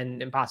Beyond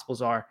and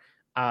Impossibles are.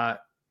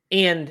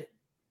 And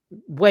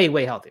way,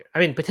 way healthier. I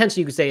mean,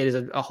 potentially you could say it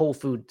is a whole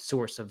food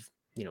source of,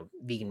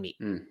 vegan meat.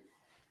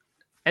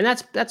 And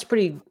that's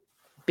pretty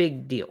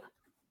big deal.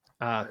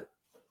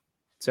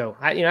 So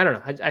I don't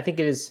know. I think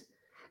it is,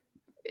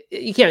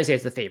 you can't even say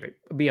it's the favorite.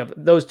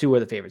 Those two are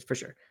the favorites for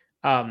sure.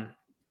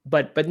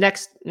 But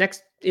next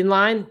in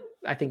line,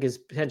 I think is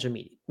potential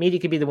Meaty. Meaty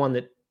could be the one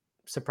that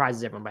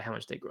surprises everyone by how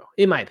much they grow,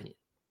 in my opinion.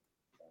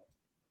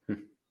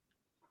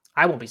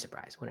 I won't be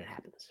surprised when it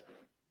happens.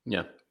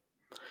 Yeah.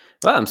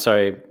 Well, I'm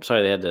sorry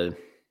they had to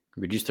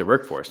reduce their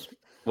workforce.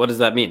 What does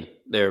that mean?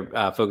 They're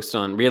focused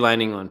on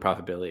realigning on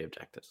profitability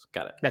objectives.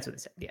 Got it. That's what they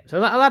said. Yeah. So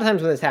a lot of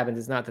times when this happens,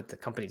 it's not that the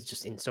company's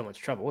just in so much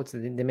trouble. It's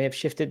they may have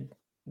shifted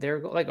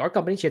like our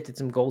company shifted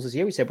some goals this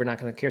year. We said we're not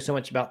going to care so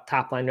much about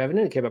top line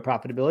revenue, we care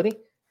about profitability.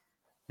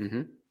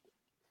 Mm-hmm.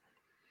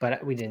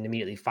 But we didn't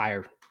immediately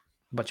fire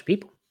a bunch of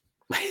people.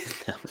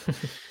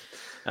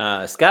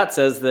 Scott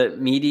says that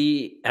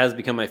meaty has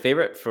become my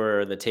favorite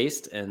for the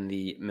taste and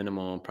the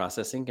minimal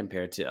processing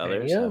compared to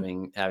others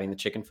having the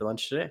chicken for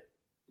lunch today.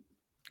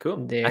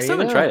 Cool. I still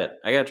haven't tried it.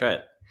 I gotta try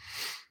it.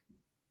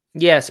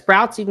 Yeah,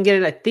 Sprouts, you can get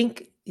it. I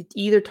think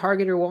either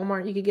Target or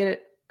Walmart. You could get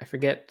it. I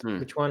forget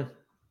which one.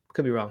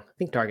 Could be wrong. I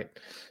think Target.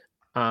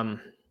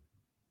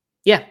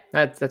 Yeah,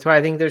 that's why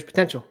I think there's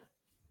potential.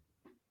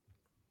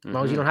 As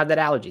long as you don't have that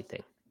allergy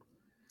thing.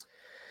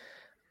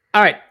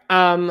 All right.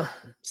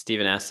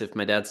 Steven asked if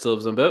my dad still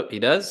lives on a boat. He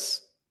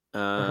does.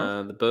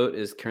 The boat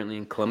is currently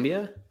in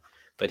Colombia,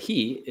 but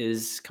he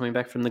is coming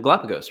back from the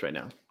Galapagos right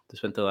now. They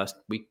spent the last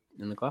week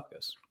in the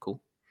Galapagos. Cool.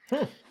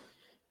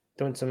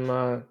 Doing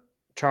some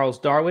Charles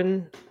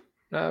Darwin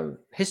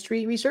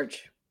history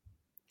research.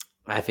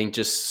 I think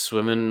just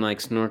swimming, like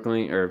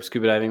snorkeling or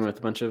scuba diving with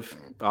a bunch of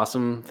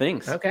awesome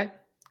things. Okay,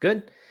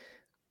 good.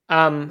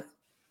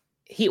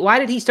 Why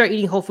did he start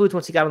eating whole foods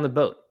once he got on the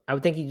boat? I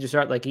would think he'd just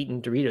start like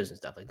eating Doritos and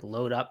stuff, like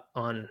load up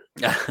on.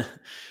 No,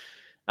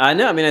 I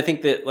mean, I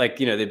think that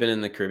they've been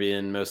in the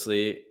Caribbean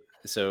mostly,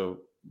 so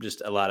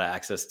just a lot of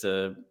access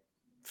to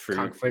fruit,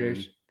 conch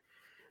fritters.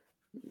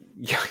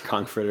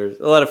 Conch fritters,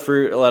 a lot of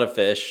fruit, a lot of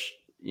fish,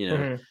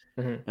 a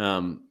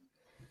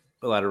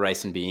lot of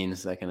rice and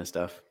beans, that kind of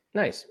stuff.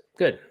 Nice,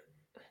 good.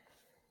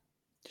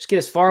 Just get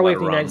as far away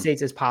from the United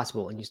States as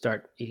possible, and you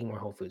start eating more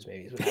whole foods.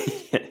 Maybe.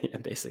 Yeah,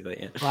 basically,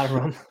 yeah. A lot of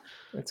rum.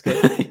 That's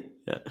good.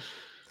 Yeah.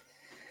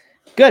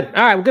 Good.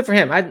 All right. Well, good for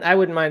him. I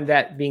wouldn't mind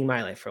that being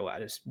my life for a while,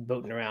 just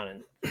boating around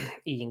and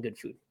eating good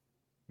food.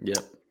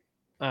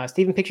 Yep.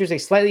 Stephen pictures a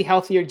slightly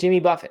healthier Jimmy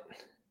Buffett.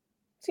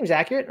 Seems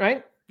accurate,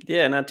 right?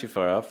 Yeah, not too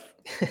far off.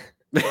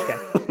 Okay.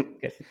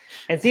 Good.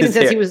 And Stephen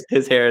says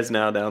his hair is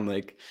now down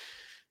like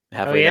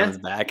halfway down his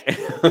back.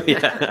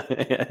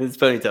 Yeah. His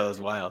ponytail is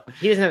wild.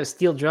 He doesn't have a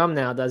steel drum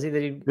now, does he?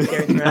 That he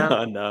carries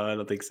around? No, I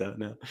don't think so.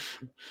 No.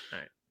 All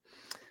right.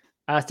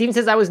 Steven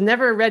says, I was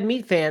never a red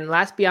meat fan.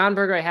 Last Beyond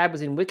Burger I had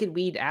was in Wicked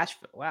Weed,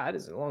 Asheville. Wow, that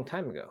is a long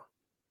time ago.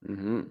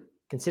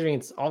 Considering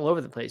it's all over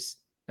the place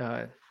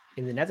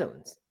in the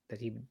Netherlands,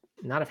 that he would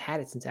not have had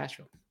it since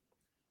Asheville.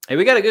 Hey,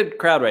 we got a good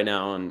crowd right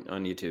now on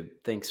YouTube.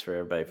 Thanks for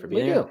everybody for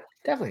being here.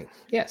 Definitely.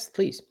 Yes,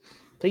 please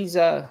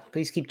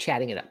keep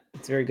chatting it up.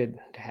 It's very good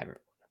to have it.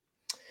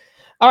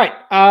 All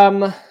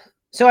right.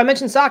 So I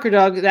mentioned soccer,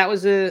 Doug. That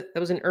was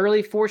an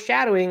early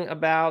foreshadowing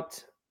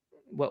about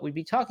what we'd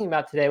be talking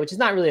about today, which is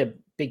not really a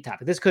big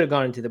topic. This could have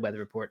gone into the weather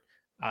report,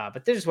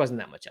 but there just wasn't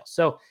that much else.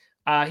 So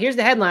here's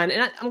the headline,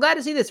 and I'm glad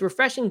to see this.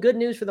 Refreshing good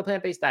news for the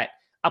plant-based diet.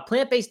 A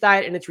plant-based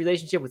diet and its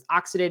relationship with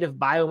oxidative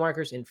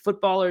biomarkers in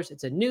footballers.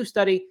 It's a new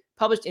study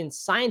published in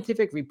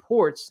Scientific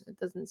Reports. It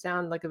doesn't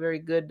sound like a very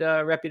good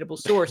reputable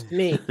source to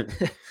me.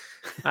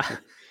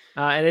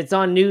 And it's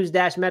on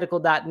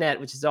news-medical.net,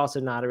 which is also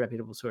not a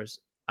reputable source.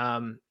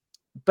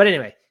 But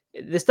anyway,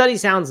 the study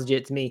sounds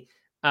legit to me.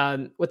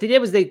 What they did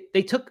was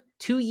they took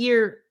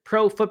 2-year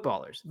pro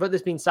footballers, but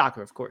this means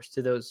soccer, of course,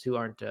 to those who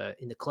aren't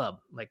in the club,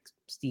 like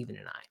Steven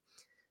and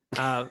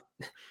I.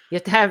 You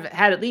have to have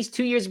had at least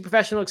 2 years of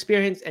professional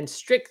experience and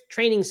strict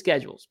training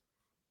schedules.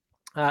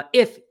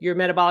 If your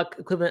metabolic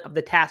equivalent of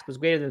the task was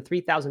greater than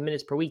 3,000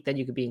 minutes per week, then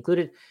you could be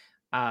included.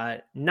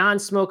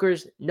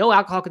 Non-smokers, no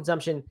alcohol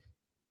consumption,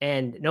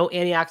 and no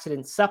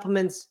antioxidant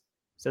supplements.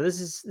 So this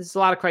is a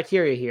lot of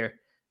criteria here.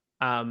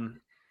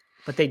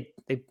 But they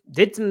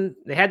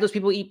had those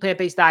people eat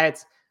plant-based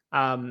diets.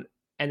 And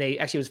they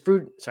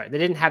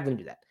didn't have them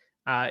do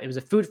that. It was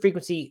a food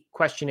frequency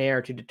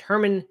questionnaire to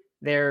determine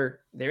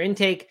their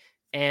intake.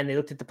 And they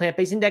looked at the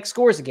plant-based index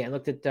scores again,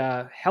 looked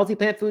at healthy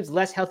plant foods,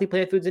 less healthy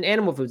plant foods, and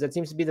animal foods. That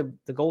seems to be the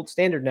gold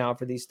standard now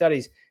for these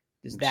studies,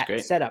 is that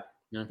setup.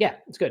 Yeah,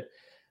 it's good.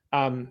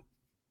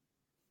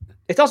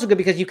 It's also good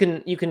because you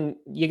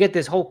get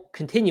this whole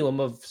continuum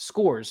of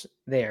scores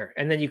there,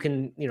 and then you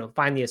can,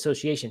 find the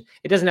association.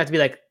 It doesn't have to be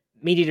like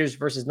meat eaters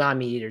versus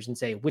non-meat eaters and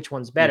say which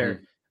one's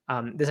better.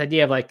 This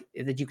idea of like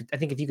that I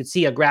think if you could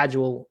see a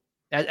gradual,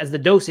 as the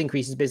dose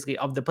increases basically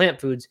of the plant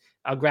foods,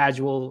 a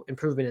gradual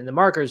improvement in the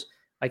markers,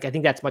 like I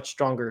think that's much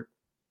stronger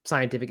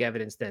scientific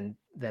evidence than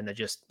the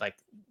just like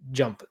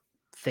jump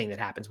thing that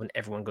happens when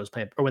everyone goes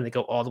plant or when they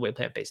go all the way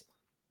plant-based.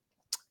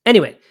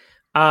 Anyway,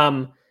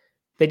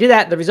 they did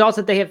that. The results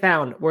that they have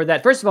found were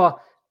that, first of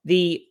all,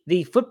 the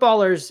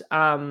footballers,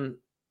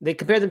 they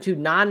compared them to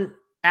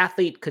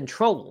non-athlete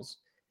controls,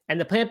 and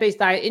the plant-based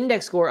diet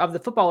index score of the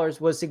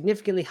footballers was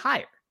significantly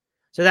higher.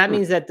 So that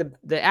means that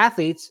the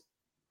athletes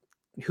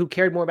who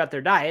cared more about their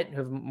diet, who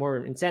have more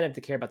incentive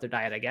to care about their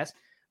diet, I guess,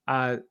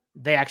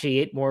 they actually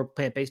ate more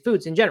plant-based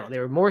foods in general. They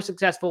were more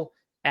successful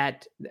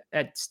at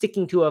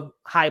sticking to a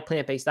high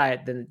plant-based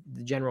diet than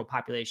the general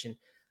population.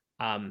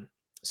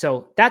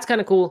 So that's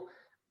kind of cool.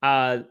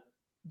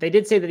 they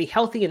did say that the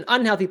healthy and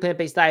unhealthy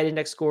plant-based diet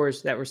index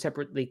scores that were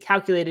separately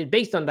calculated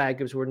based on diet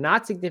groups were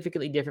not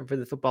significantly different for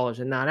the footballers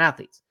and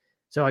non-athletes.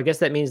 So I guess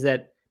that means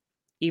that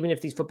even if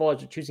these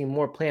footballers are choosing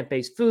more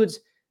plant-based foods,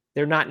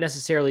 they're not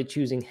necessarily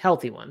choosing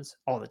healthy ones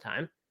all the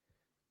time.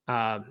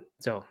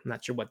 So I'm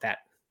not sure what that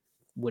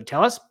would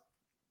tell us.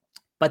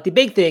 But the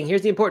big thing,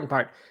 here's the important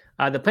part.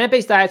 The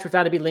plant-based diets were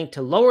found to be linked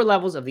to lower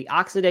levels of the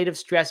oxidative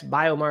stress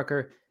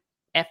biomarker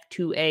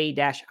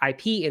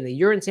F2A-IP in the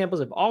urine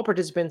samples of all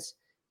participants,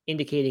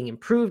 indicating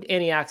improved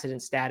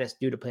antioxidant status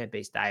due to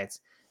plant-based diets.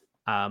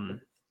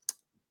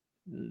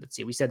 Let's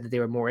see, we said that they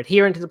were more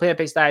adherent to the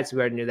plant-based diets. We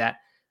already knew that.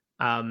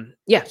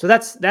 So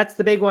that's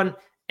the big one.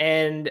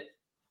 And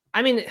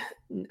I mean,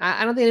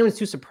 I don't think anyone's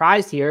too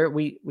surprised here.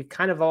 We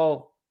kind of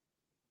all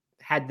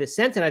had this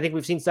sense, and I think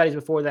we've seen studies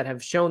before that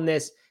have shown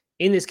this.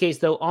 In this case,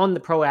 though, on the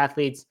pro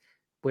athletes,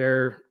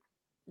 where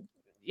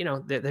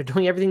they're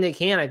doing everything they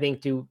can, I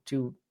think,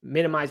 to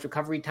minimize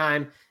recovery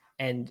time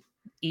and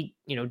eat,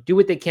 do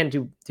what they can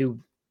to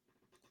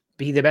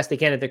be the best they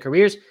can at their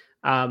careers.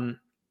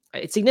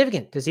 It's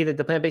significant to see that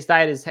the plant-based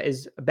diet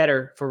is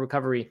better for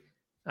recovery,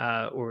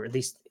 or at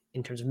least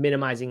in terms of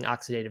minimizing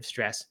oxidative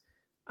stress.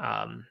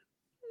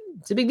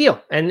 It's a big deal,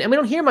 and we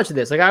don't hear much of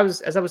this. Like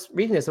as I was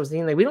reading this, I was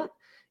thinking, like,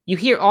 you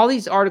hear all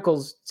these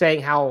articles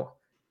saying how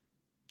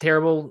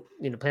terrible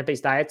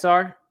plant-based diets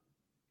are,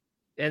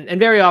 and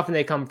very often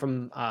they come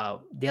from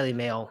Daily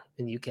Mail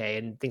in the UK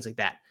and things like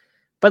that.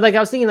 But like I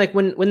was thinking, like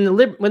when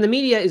the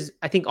media is,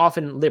 I think,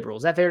 often liberal.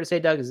 Is that fair to say,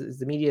 Doug? Is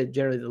the media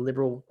generally the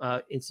liberal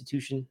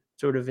institution,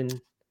 sort of, in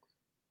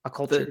a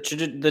culture?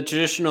 The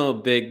traditional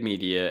big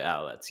media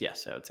outlets,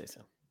 yes, I would say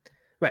so.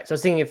 Right. So I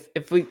was thinking,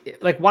 if we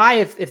like, why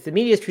if the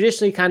media is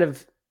traditionally kind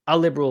of a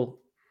liberal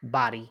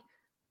body,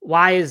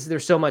 why is there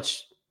so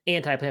much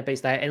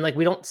anti-plant-based diet? And like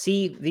we don't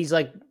see these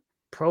like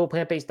pro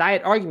plant-based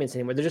diet arguments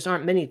anymore. There just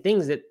aren't many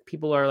things that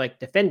people are like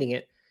defending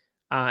it.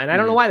 And I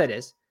don't know why that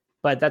is,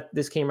 but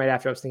this came right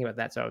after I was thinking about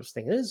that. So I was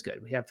thinking, this is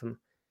good. We have some.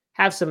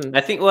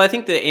 I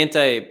think the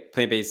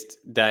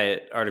anti-plant-based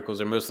diet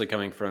articles are mostly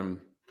coming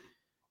from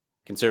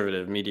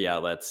conservative media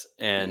outlets.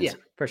 And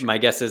for sure. My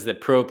guess is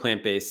that pro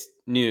plant-based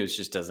news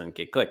just doesn't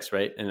get clicks,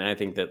 right? And I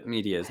think that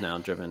media is now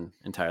driven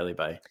entirely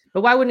by.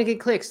 But why wouldn't it get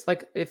clicks?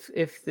 Like if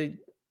the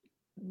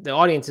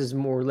audience is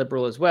more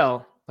liberal as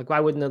well, like why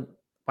wouldn't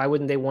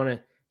they want to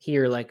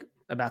hear like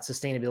about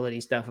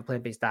sustainability stuff, a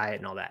plant-based diet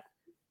and all that?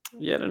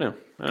 Yeah, I don't know.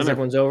 Because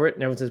everyone's over it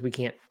and everyone says we're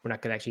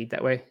not going to actually eat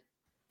that way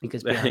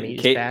because Beyond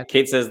Meat is bad.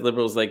 Kate says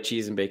liberals like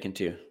cheese and bacon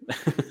too.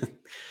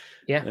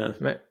 Yeah,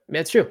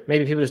 that's true.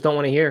 Maybe people just don't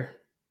want to hear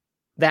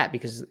that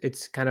because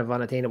it's kind of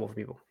unattainable for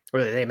people,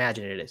 or they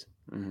imagine it is.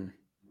 Mm-hmm.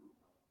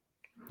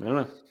 I don't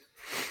know.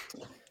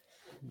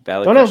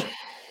 Valid question.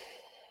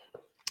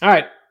 All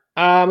right.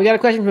 We got a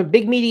question from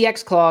Big Meaty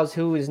X Claus,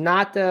 who is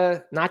not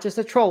just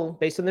a troll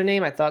based on their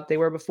name. I thought they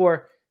were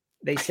before.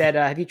 They said,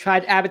 have you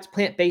tried Abbott's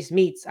plant-based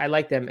meats? I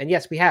like them. And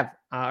yes, we have.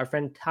 Our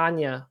friend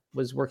Tanya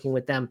was working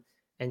with them,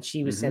 and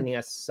she was sending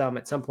us some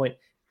at some point.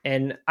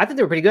 And I think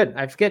they were pretty good.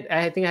 I think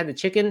I had the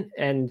chicken,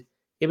 and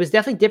it was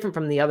definitely different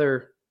from the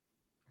other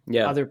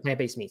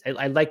plant-based meats.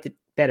 I liked it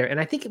better. And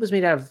I think it was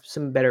made out of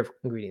some better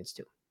ingredients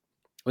too.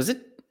 Was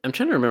it? I'm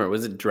trying to remember.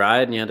 Was it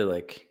dried and you had to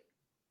like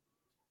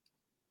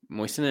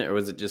moisten it, or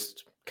was it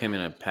just came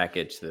in a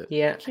package that?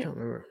 Yeah, I don't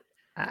remember.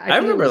 I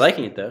remember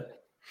liking it though.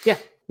 Yeah,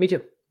 me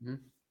too.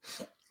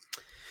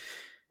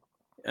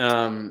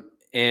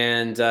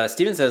 And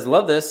Steven says,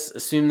 "Love this.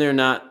 Assume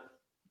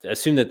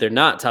that they're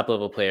not top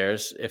level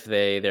players if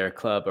their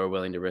club are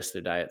willing to risk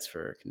their diets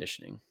for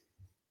conditioning."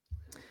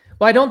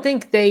 Well, I don't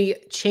think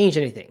they changed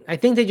anything. I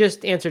think they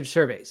just answered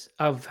surveys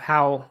of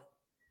how.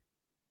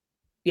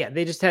 Yeah,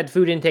 they just had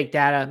food intake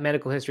data,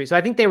 medical history. So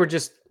I think they were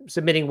just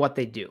submitting what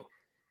they do.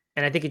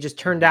 And I think it just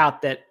turned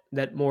out that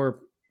more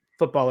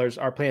footballers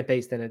are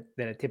plant-based than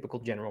a typical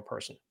general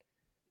person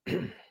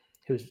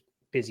who's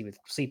busy with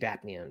sleep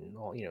apnea and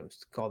all,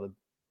 it's called the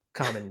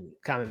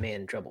common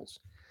man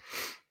troubles.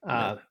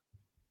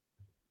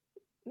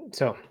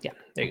 So yeah,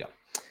 there you go.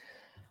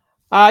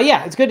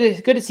 It's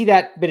good to see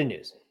that bit of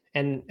news.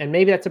 And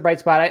maybe that's a bright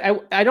spot.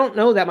 I don't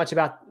know that much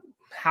about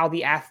how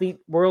the athlete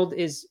world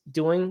is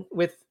doing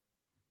with.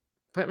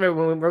 When we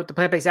wrote the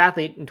Plant-Based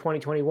Athlete in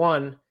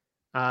 2021,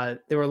 there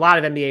were a lot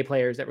of NBA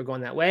players that were going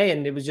that way,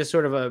 and it was just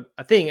sort of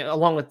a thing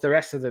along with the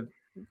rest of the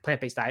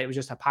plant-based diet. It was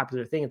just a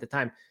popular thing at the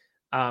time.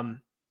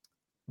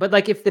 But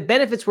like, if the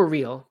benefits were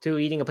real to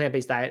eating a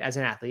plant-based diet as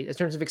an athlete, in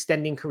terms of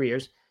extending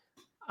careers,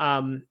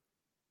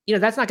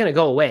 that's not going to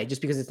go away just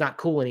because it's not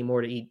cool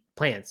anymore to eat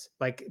plants.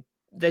 Like,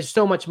 there's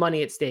so much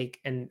money at stake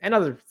and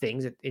other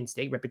things in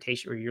stake,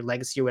 reputation or your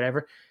legacy or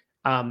whatever.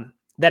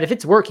 That if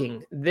it's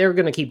working, they're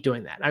going to keep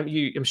doing that.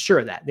 I'm sure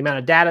of that. The amount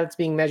of data that's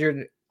being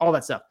measured, all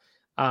that stuff.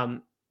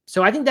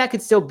 So I think that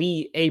could still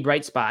be a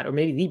bright spot, or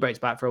maybe the bright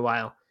spot for a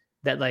while,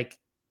 that like,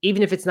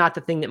 even if it's not the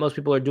thing that most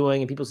people are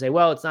doing and people say,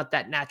 well, it's not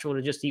that natural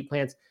to just eat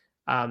plants.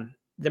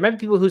 There might be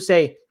people who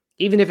say,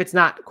 even if it's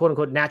not quote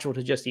unquote natural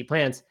to just eat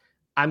plants,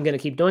 I'm going to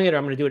keep doing it, or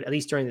I'm going to do it at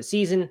least during the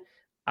season.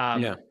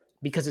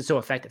 because it's so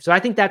effective. So I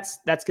think that's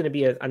going to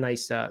be a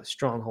nice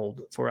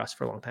stronghold for us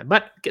for a long time.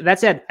 But that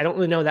said, I don't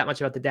really know that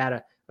much about the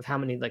data of how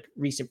many like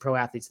recent pro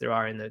athletes there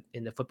are in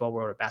the football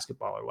world or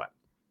basketball or what.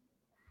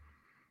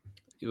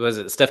 Was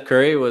it Steph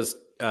Curry was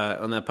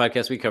on that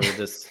podcast? We covered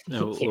this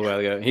a little while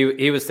ago.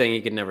 He was saying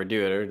he could never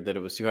do it or that it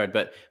was too hard.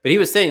 But he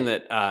was saying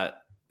that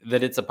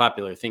that it's a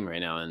popular thing right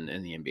now in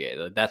the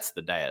NBA. That's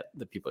the diet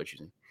that people are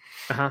choosing.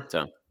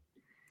 So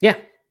yeah,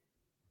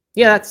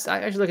 that's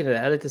I should look into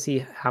that. I'd like to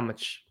see how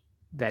much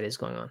that is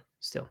going on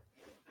still.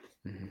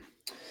 Mm-hmm.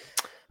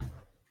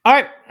 All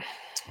right.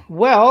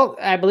 Well,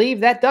 I believe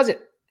that does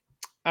it.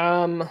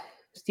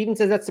 Steven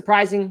says that's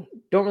surprising.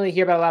 Don't really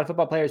hear about a lot of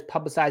football players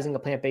publicizing a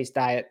plant-based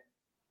diet.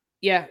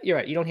 Yeah, you're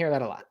right. You don't hear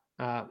that a lot.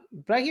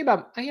 But I hear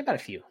about a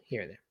few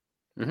here and there.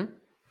 Mm-hmm.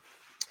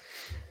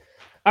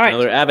 All right.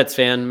 Another Abbott's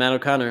fan, Matt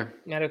O'Connor.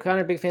 Matt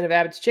O'Connor, big fan of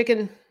Abbott's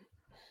chicken.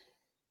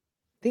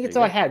 I think that's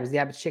all I had was the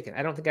Abbott's chicken.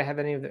 I don't think I have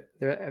any of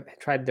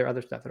tried their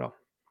other stuff at all.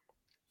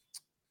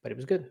 But it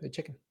was good, the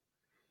chicken.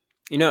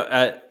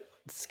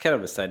 It's kind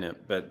of a side note,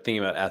 but thinking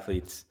about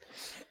athletes,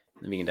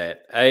 the vegan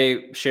diet.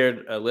 I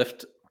shared a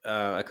lift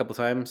a couple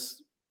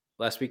times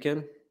last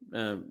weekend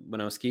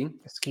when I was skiing.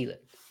 A ski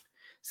lift.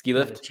 Ski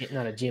lift?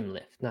 Not a gym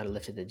lift, not a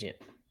lift at the gym.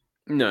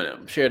 No.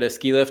 Shared a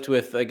ski lift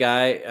with a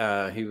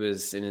guy who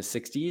was in his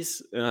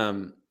 60s.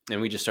 And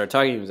we just started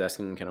talking. He was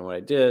asking kind of what I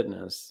did. And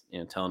I was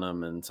telling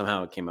him. And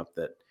somehow it came up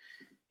that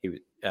he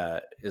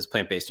is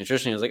plant-based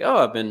nutrition. He was like,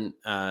 I've been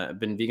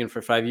vegan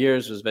for 5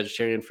 years, was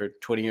vegetarian for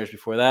 20 years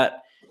before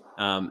that.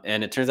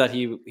 And it turns out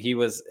he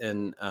was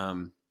an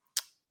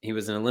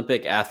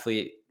Olympic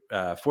athlete,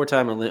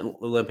 4-time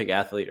Olympic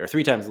athlete, or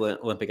 3 times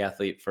Olympic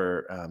athlete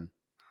for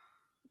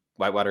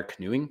whitewater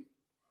canoeing.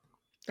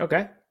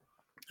 Okay.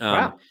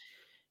 Wow.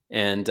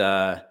 And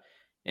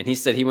he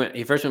said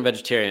he first went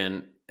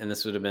vegetarian, and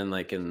this would have been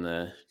like in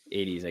the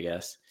 80s, I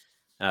guess,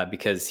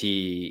 because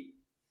he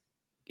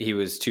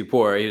was too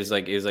poor. He was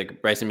like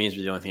rice and beans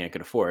were the only thing I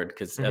could afford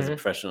because as a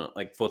professional,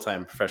 like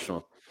full-time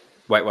professional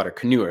whitewater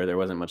canoeer, there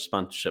wasn't much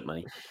sponsorship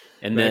money.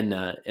 And then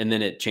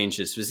it changed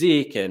his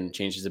physique and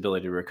changed his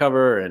ability to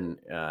recover, and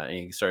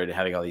he started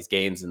having all these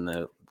gains in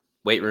the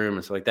weight room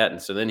and stuff like that.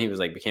 And so then he was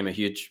became a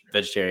huge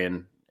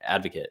vegetarian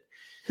advocate.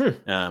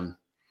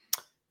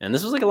 And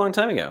this was like a long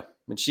time ago,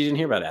 but she didn't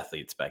hear about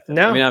athletes back then.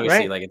 No, I mean,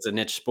 obviously it's a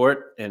niche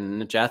sport and a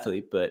niche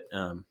athlete, but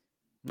I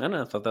don't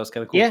know. I thought that was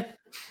kind of cool. Yeah,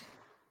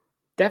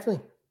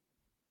 definitely.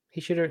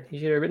 He should have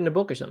written a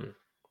book or something.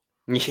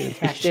 He should have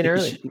cashed in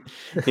early.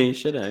 He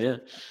should have, yeah.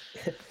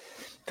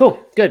 Cool,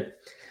 good.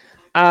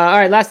 All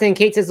right, last thing.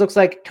 Kate says, looks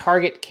like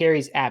Target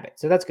carries Abbott.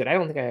 So that's good. I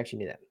don't think I actually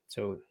knew that.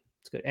 So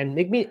it's good. And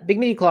Big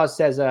Meaty Claus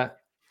says,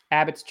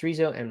 Abbott's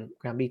chorizo and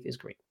ground beef is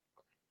great.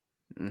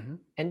 Mm-hmm.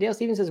 And Dale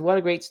Stevens says, what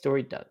a great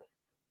story, Doug.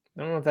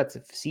 I don't know if that's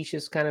a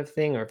facetious kind of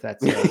thing or if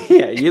that's...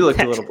 yeah, you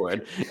looked a little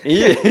bored.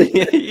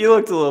 You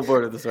looked a little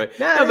bored of the story.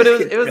 No, but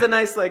it was a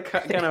nice, kind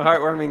of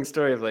heartwarming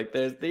story of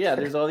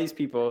there's all these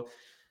people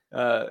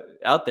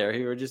out there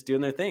who are just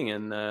doing their thing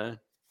and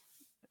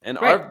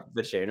are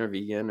vegetarian or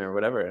vegan or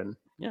whatever. And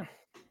yeah,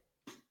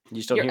 you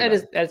just don't hear about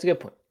it. That's a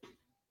good point.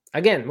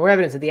 Again, more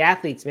evidence that the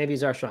athletes maybe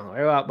are strong.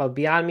 But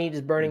Beyond Meat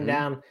is burning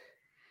down.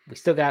 We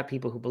still got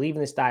people who believe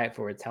in this diet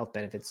for its health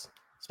benefits,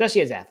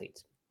 especially as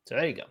athletes. So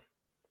there you go.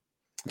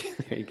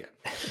 There you go.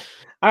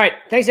 All right.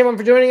 Thanks everyone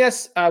for joining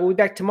us. We'll be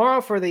back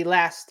tomorrow for the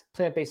last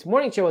plant-based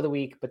morning show of the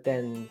week, but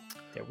then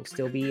there will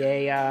still be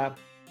a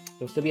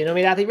No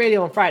Meat Athlete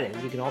Radio on Friday.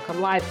 You can all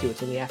come live to it.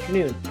 It's in the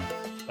afternoon,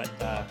 but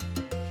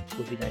it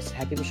would be nice to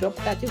have people show up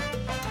for that too.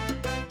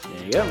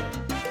 There you go.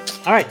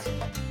 All right.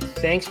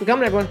 Thanks for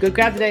coming, everyone. Good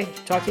crowd today.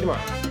 Talk to you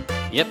tomorrow.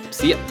 Yep.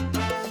 See ya.